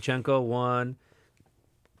got Lomachenko 1.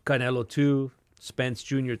 Canelo 2, Spence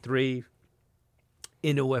Jr. 3,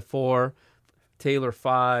 Inoue 4, Taylor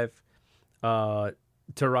 5,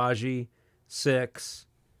 Taraji 6,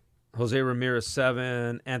 Jose Ramirez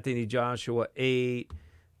 7, Anthony Joshua 8,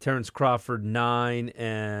 Terrence Crawford 9,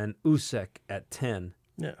 and Usyk at 10.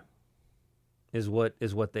 Yeah, is what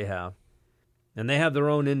they have. And they have their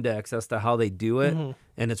own index as to how they do it,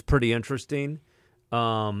 and it's pretty interesting.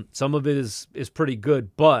 Some of it is pretty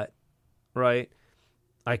good, but, right,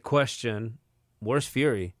 I question, where's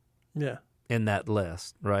Fury in that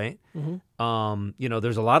list, right? You know,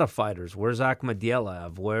 there's a lot of fighters. Where's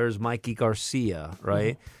Akhmadiev? Where's Mikey Garcia,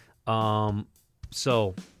 right?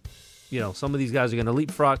 So, you know, some of these guys are going to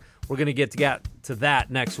leapfrog. We're going to get to that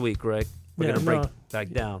next week, Rick. We're going to break back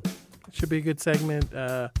down. Should be a good segment.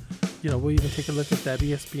 You know, we'll even take a look at that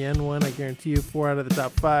ESPN one. I guarantee you 4 out of the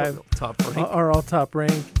top 5 are all top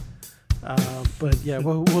ranked. But yeah,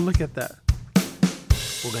 we'll look at that.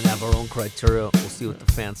 We're going to have our own criteria. We'll see what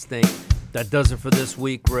the fans think. That does it for this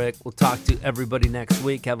week, Rick. We'll talk to everybody next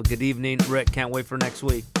week. Have a good evening. Rick, can't wait for next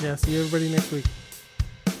week. Yeah, see everybody next week.